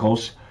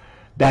Chronicles,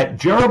 that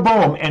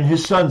Jeroboam and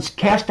his sons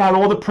cast out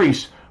all the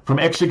priests from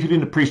executing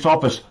the priest's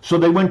office, so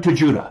they went to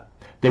Judah.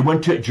 They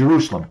went to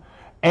Jerusalem.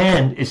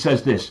 And it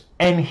says this,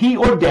 and he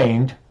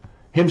ordained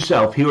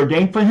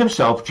for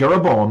himself,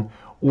 Jeroboam,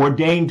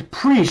 ordained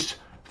priests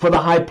for the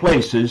high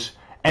places,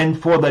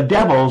 and for the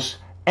devils,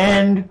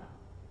 and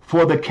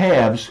for the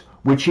calves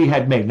which he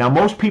had made. Now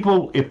most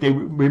people, if they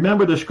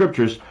remember the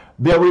scriptures,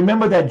 they'll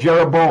remember that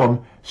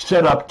Jeroboam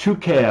set up 2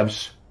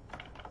 calves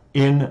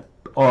in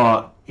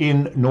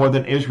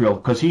northern Israel,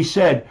 because he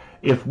said,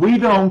 if we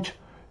don't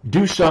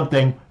do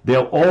something,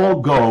 they'll all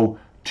go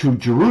to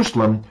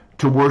Jerusalem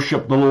to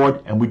worship the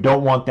Lord, and we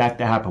don't want that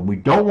to happen. We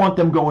don't want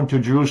them going to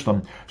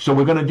Jerusalem, so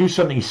we're going to do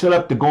something. He set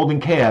up the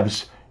golden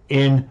calves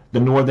in the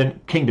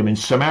northern kingdom, in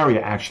Samaria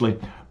actually,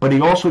 but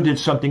he also did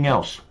something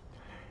else.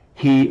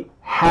 He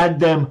had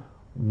them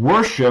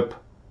worship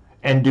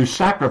and do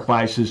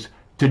sacrifices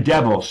to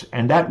devils,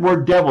 and that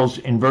word devils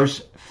in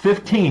verse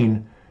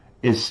 15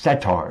 is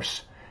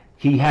satyrs.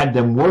 He had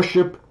them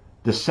worship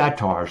the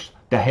satyrs,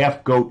 the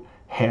half-goat,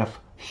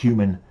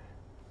 half-human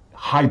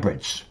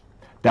hybrids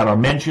that are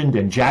mentioned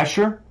in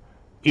Jasher,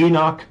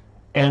 Enoch,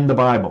 and the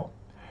Bible.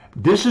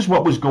 This is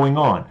what was going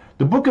on.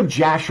 The book of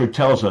Jasher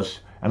tells us,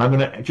 and I'm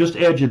going to just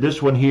add you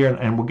this one here,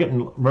 and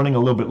we're running a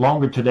little bit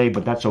longer today,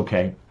 but that's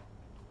okay.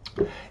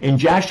 In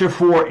Jasher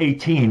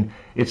 4:18,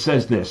 it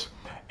says this,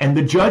 and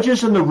the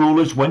judges and the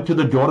rulers went to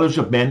the daughters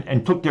of men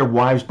and took their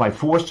wives by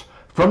force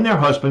from their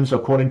husbands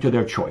according to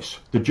their choice.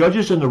 The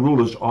judges and the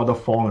rulers are the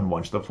fallen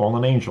ones, the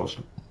fallen angels.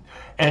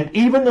 And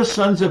even the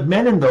sons of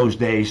men in those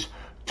days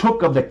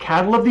took of the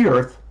cattle of the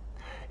earth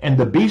and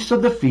the beasts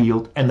of the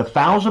field and the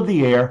fowls of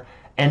the air,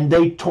 and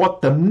they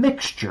taught the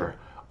mixture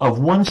of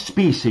one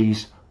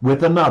species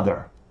with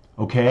another.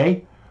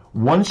 Okay?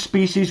 One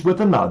species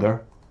with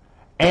another.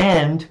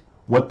 And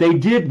what they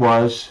did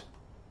was,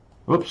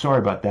 oops, sorry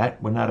about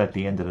that. We're not at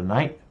the end of the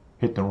night.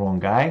 Hit the wrong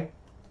guy.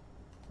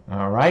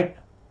 All right.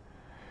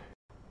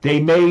 They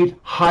made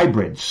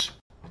hybrids.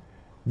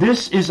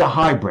 This is a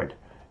hybrid.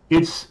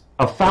 It's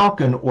a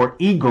falcon or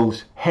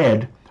eagle's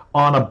head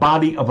on a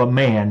body of a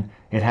man.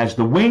 It has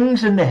the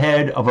wings and the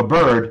head of a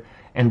bird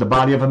and the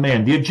body of a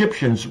man. The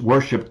Egyptians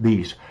worshipped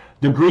these.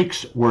 The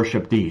Greeks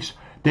worshipped these.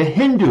 The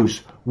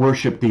Hindus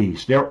worshipped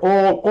these. They're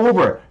all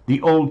over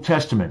the Old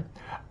Testament.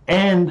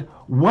 And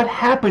what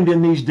happened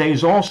in these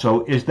days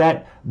also is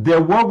that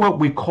there were what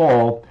we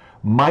call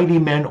mighty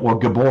men or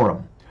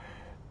Gibborim.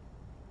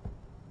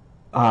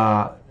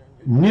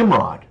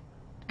 Nimrod,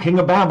 king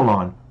of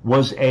Babylon,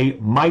 was a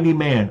mighty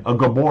man, a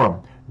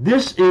Gibborim.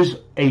 This is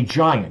a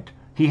giant.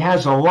 He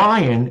has a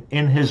lion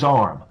in his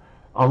arm.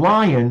 A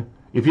lion,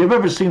 if you've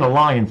ever seen a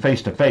lion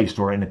face to face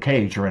or in a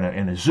cage or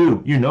in a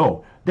zoo, you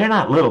know, they're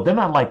not little. They're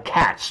not like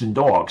cats and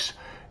dogs.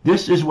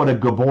 This is what a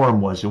Gibborim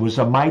was. It was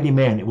a mighty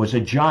man. It was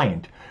a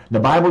giant. The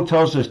Bible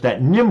tells us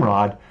that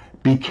Nimrod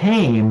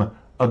became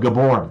a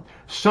Gibborim.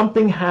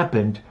 Something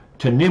happened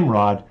to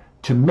Nimrod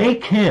to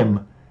make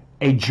him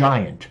a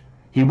giant.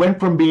 He went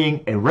from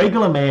being a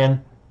regular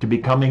man to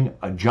becoming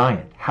a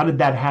giant. How did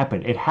that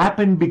happen? It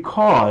happened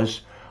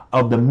because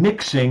of the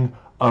mixing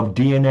of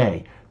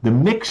DNA. The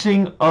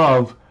mixing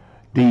of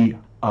the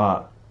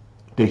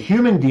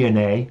human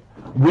DNA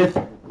with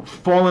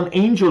fallen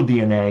angel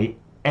DNA,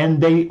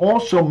 and they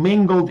also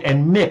mingled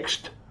and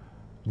mixed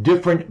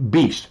different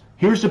beasts.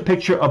 Here's a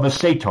picture of a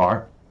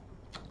satyr.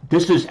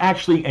 This is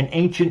actually an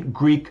ancient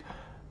Greek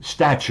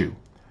statue.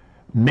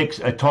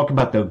 Talk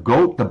about the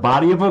goat, the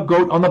body of a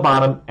goat on the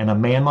bottom and a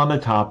man on the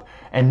top.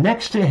 And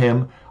next to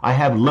him, I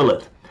have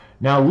Lilith.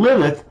 Now,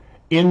 Lilith,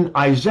 in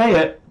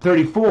Isaiah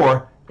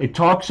 34, it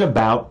talks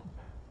about,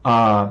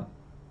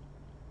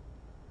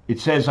 it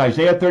says,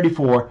 Isaiah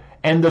 34,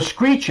 and the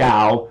screech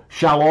owl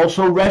shall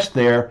also rest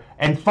there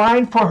and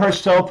find for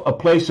herself a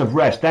place of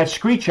rest. That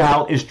screech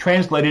owl is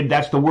translated,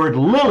 that's the word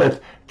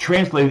Lilith,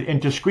 translated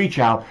into screech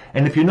owl.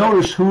 And if you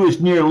notice who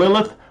is near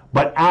Lilith,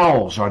 but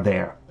owls are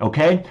there,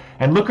 okay?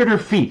 And look at her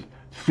feet.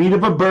 feet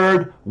of a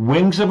bird,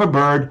 wings of a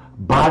bird,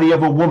 body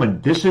of a woman.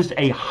 This is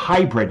a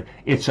hybrid.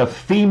 It's a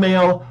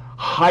female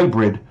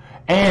hybrid,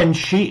 and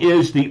she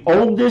is the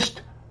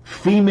oldest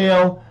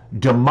female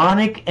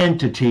demonic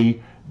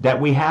entity that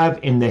we have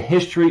in the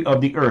history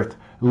of the earth.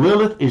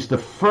 Lilith is the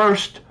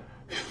first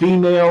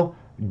female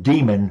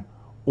demon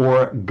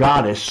or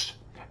goddess,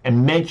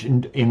 and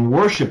mentioned in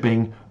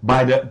worshiping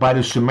by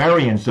the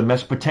Sumerians, the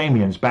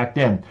Mesopotamians back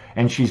then,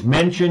 and she's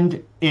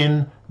mentioned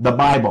in the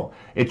Bible.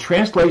 It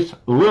translates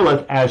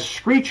Lilith as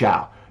screech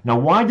owl. Now,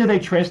 why do they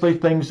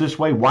translate things this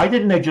way? Why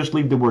didn't they just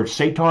leave the word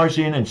satars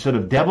in instead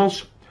of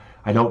devils?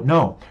 I don't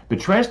know. The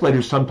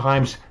translators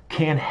sometimes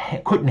couldn't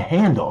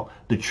handle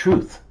the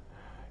truth.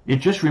 It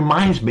just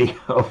reminds me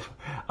of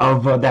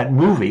that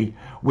movie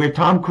where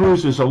Tom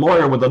Cruise is a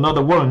lawyer with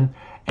another woman,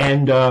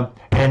 and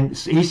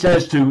he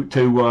says to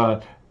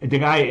the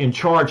guy in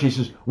charge, he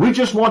says, "We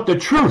just want the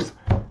truth."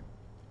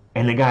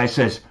 And the guy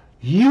says,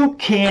 "You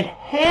can't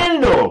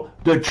handle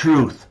the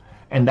truth."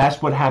 And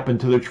that's what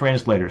happened to the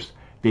translators.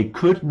 They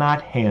could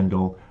not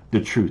handle the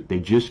truth. They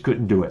just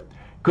couldn't do it.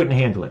 Couldn't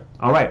handle it.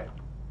 All right.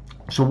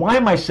 So why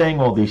am I saying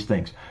all these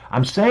things?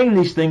 I'm saying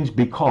these things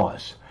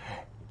because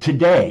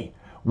today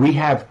we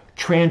have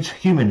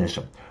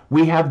transhumanism.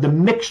 We have the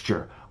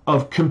mixture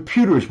of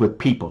computers with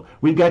people.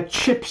 We've got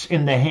chips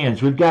in the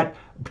hands. We've got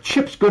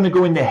chips going to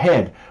go in the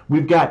head.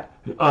 We've got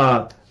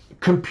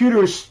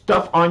computer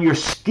stuff on your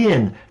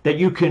skin that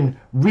you can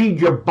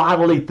read your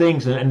bodily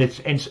things, and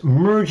it's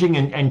merging,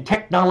 and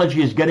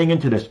technology is getting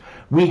into this.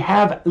 We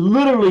have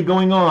literally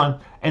going on,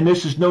 and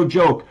this is no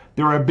joke,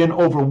 there have been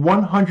over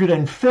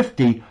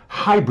 150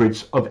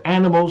 hybrids of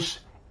animals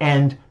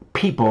and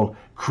people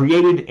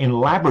created in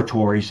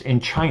laboratories in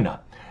China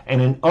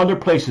and in other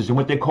places, in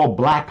what they call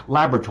black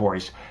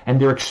laboratories, and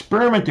they're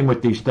experimenting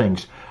with these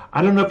things.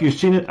 I don't know if you've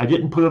seen it. I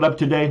didn't put it up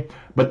today,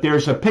 but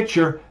there's a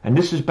picture, and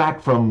this is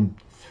back from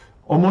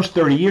almost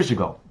 30 years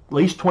ago, at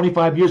least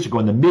 25 years ago,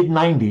 in the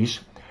mid-90s.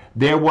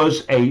 There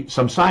was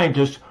some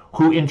scientists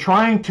who, in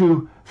trying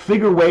to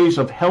figure ways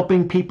of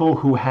helping people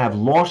who have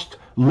lost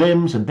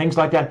limbs and things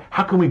like that,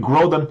 how can we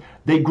grow them?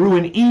 They grew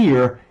an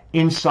ear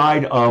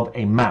inside of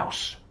a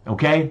mouse,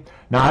 okay?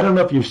 Now, I don't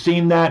know if you've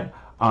seen that.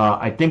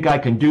 I think I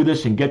can do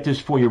this and get this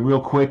for you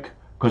real quick,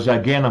 because,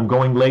 again, I'm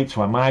going late,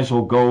 so I might as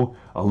well go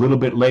a little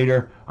bit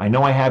later. I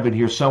know I have it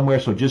here somewhere,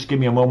 so just give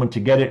me a moment to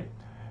get it.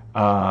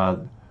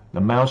 The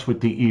mouse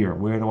with the ear.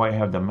 Where do I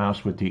have the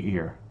mouse with the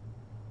ear?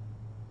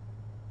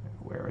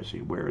 Where is he?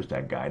 Where is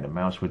that guy? The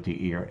mouse with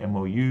the ear.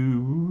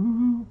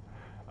 M-O-U.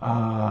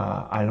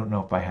 I don't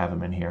know if I have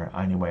him in here.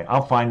 Anyway,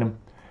 I'll find him,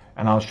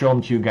 and I'll show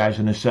him to you guys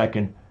in a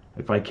second,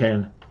 if I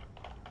can.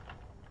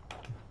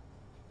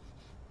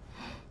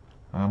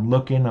 I'm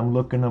looking.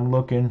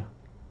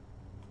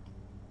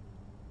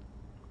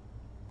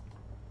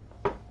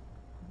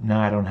 No,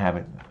 I don't have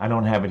it. I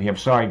don't have it here. I'm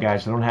sorry,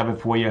 guys. I don't have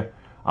it for you.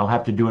 I'll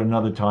have to do it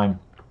another time.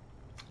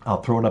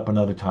 I'll throw it up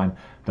another time.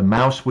 The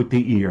mouse with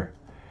the ear.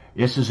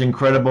 This is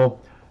incredible.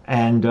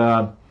 And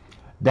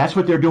that's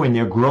what they're doing.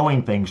 They're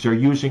growing things.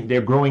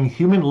 They're growing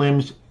human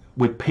limbs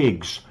with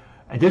pigs.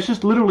 And this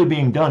is literally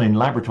being done in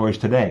laboratories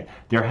today.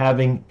 They're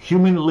having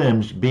human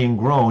limbs being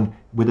grown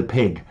with a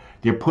pig.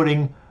 They're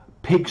putting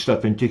pig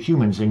stuff into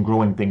humans and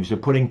growing things. They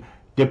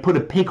put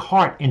a pig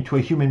heart into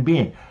a human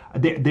being.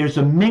 There's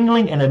a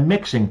mingling and a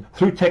mixing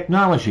through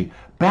technology.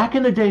 Back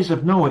in the days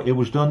of Noah, it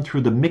was done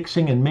through the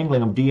mixing and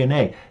mingling of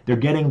DNA. They're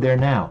getting there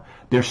now.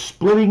 They're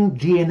splitting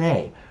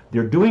DNA.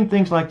 They're doing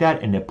things like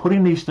that, and they're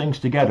putting these things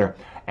together.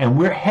 And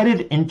we're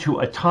headed into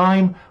a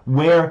time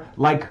where,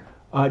 like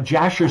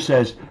Jasher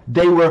says,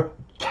 they were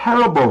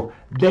terrible.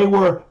 They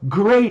were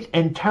great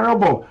and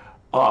terrible,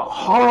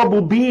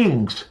 horrible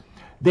beings.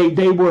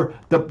 They were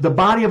the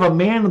body of a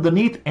man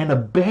underneath and a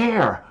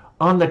bear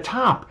on the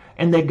top.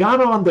 And they got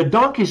on the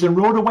donkeys and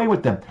rode away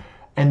with them.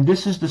 And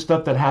this is the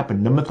stuff that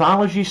happened. The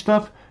mythology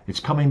stuff, it's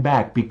coming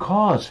back,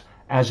 because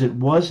as it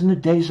was in the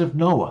days of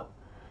Noah,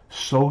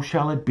 so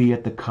shall it be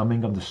at the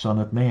coming of the Son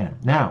of Man.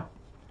 Now,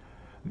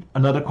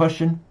 another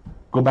question.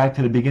 Go back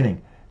to the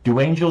beginning. Do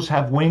angels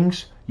have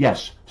wings?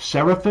 Yes.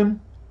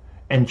 Seraphim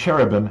and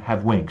cherubim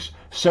have wings.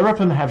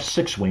 Seraphim have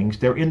 6 wings.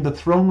 They're in the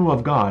throne room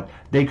of God.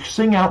 They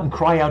sing out and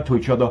cry out to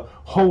each other,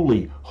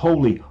 "Holy,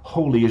 holy,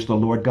 holy is the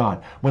Lord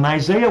God." When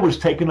Isaiah was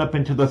taken up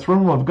into the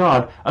throne room of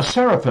God, a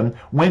seraphim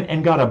went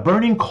and got a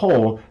burning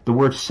coal. The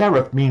word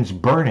seraph means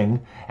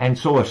burning. And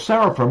so a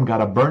seraphim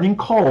got a burning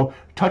coal,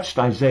 touched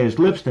Isaiah's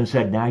lips, and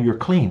said, "Now you're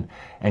clean."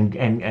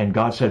 And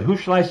God said, "Who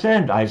shall I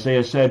send?"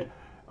 Isaiah said,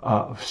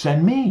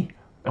 "Send me."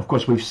 Of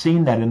course, we've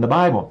seen that in the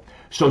Bible.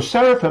 So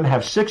seraphim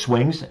have 6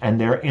 wings, and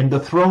they're in the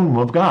throne room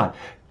of God.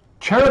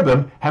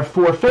 Cherubim have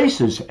 4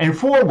 faces and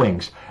 4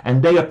 wings,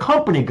 and they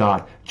accompany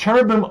God.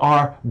 Cherubim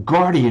are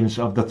guardians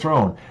of the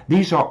throne.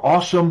 These are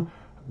awesome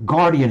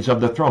guardians of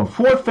the throne.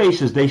 4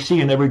 faces they see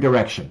in every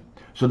direction.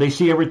 So they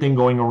see everything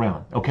going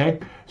around, okay?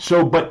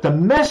 So, but the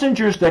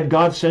messengers that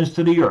God sends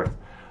to the earth,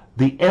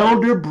 the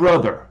elder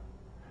brother,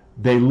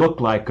 they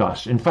look like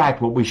us. In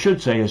fact, what we should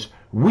say is,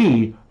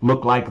 we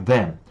look like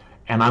them.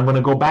 And I'm going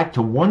to go back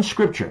to one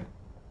scripture.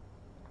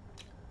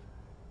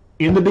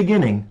 in the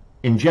beginning,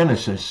 in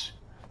Genesis,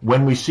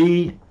 when we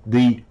see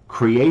the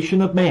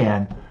creation of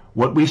man,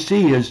 what we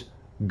see is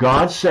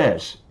God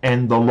says,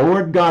 and the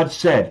Lord God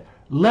said,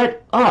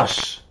 let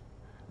us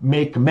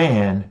make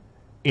man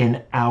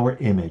in our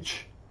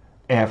image,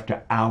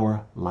 after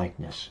our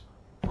likeness.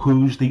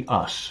 Who's the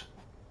us?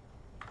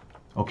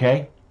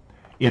 Okay?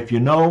 If you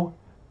know,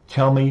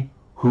 tell me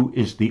who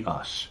is the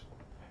us.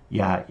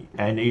 Yeah,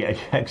 and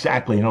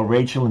exactly. You know,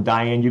 Rachel and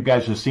Diane, you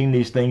guys have seen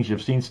these things.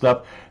 You've seen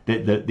stuff,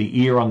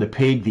 the ear on the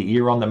pig, the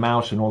ear on the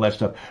mouse, and all that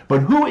stuff. But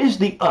who is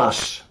the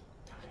us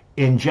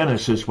in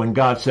Genesis when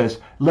God says,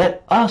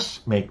 let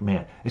us make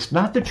man? It's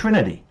not the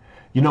Trinity.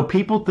 You know,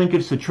 people think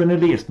it's the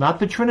Trinity. It's not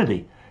the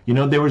Trinity. You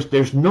know,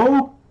 there's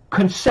no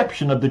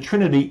conception of the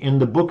Trinity in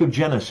the book of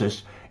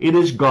Genesis. It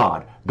is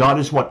God. God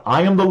is what?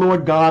 I am the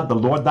Lord God. The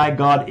Lord thy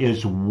God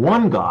is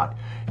one God.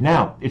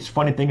 Now, it's a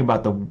funny thing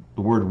about the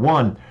word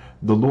one.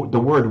 The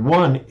word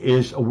one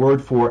is a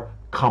word for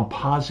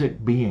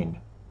composite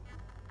being.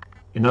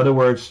 In other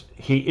words,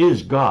 he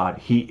is God.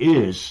 He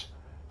is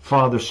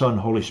Father, Son,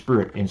 Holy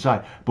Spirit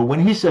inside. But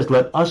when he says,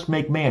 let us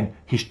make man,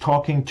 he's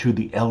talking to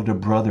the elder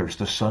brothers,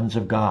 the sons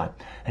of God.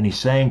 And he's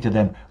saying to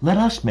them, let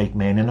us make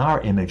man in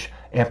our image,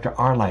 after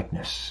our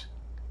likeness.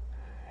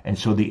 And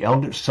so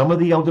some of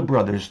the elder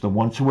brothers, the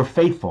ones who were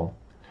faithful,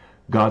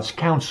 God's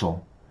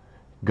counsel,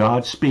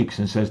 God speaks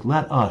and says,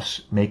 let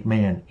us make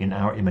man in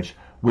our image.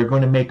 We're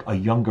going to make a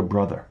younger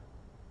brother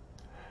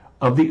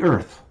of the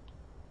earth.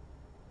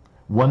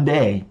 One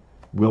day,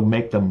 we'll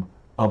make them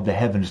of the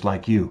heavens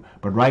like you.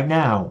 But right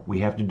now, we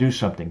have to do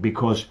something,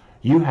 because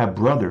you have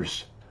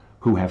brothers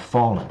who have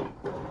fallen,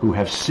 who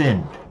have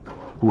sinned,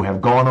 who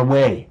have gone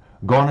away,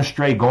 gone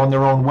astray, gone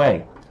their own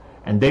way.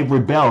 And they've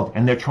rebelled,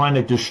 and they're trying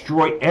to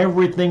destroy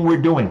everything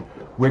we're doing.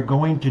 We're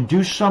going to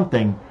do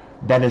something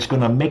that is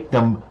going to make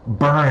them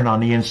burn on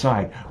the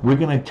inside. We're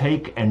going to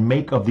take and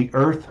make of the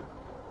earth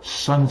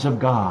sons of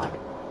God,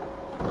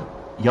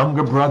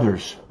 younger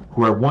brothers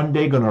who are one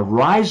day going to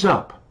rise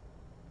up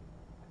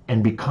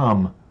and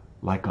become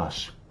like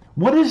us.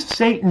 What does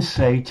Satan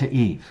say to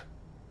Eve?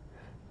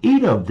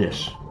 Eat of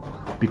this,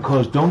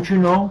 because don't you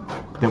know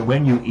that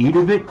when you eat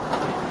of it,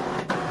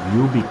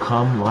 you'll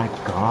become like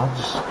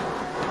gods?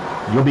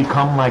 You'll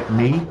become like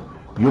me?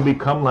 You'll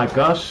become like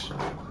us?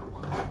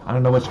 I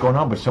don't know what's going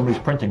on, but somebody's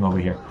printing over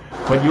here.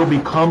 But you'll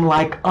become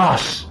like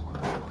us.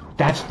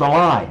 That's the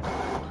lie.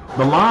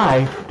 The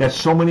lie that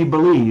so many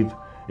believe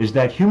is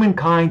that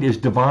humankind is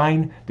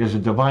divine. There's a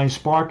divine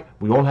spark.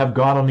 We all have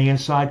God on the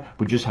inside.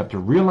 We just have to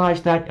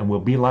realize that, and we'll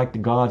be like the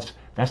gods.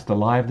 That's the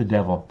lie of the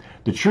devil.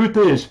 The truth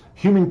is,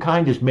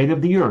 humankind is made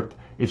of the earth.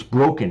 It's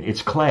broken.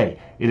 It's clay.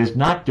 It is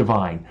not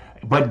divine.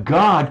 But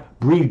God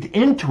breathed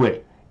into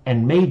it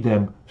and made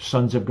them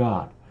sons of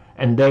God.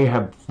 And they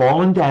have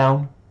fallen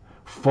down,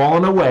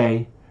 fallen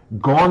away,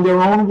 gone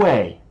their own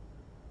way.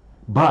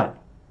 But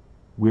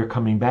we're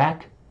coming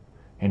back,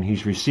 and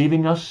he's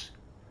receiving us,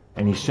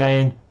 and he's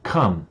saying,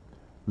 come,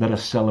 let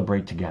us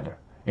celebrate together.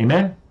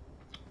 Amen?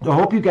 I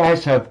hope you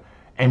guys have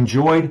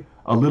enjoyed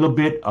a little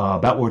bit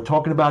about what we're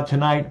talking about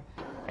tonight.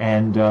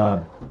 And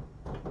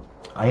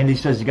Andy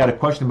says he got a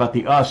question about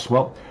the us.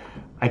 Well,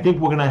 I think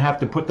we're going to have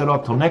to put that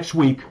off till next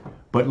week.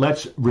 But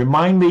let's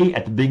remind me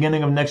at the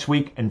beginning of next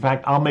week. In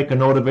fact, I'll make a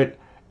note of it,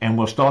 and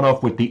we'll start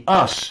off with the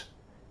us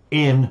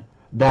in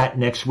that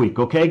next week.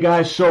 Okay,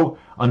 guys? So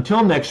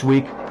until next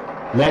week,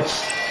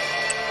 let's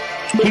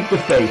keep the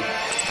faith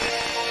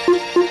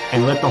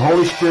and let the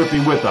Holy Spirit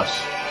be with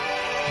us,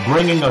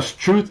 bringing us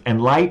truth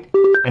and light,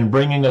 and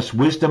bringing us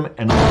wisdom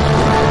and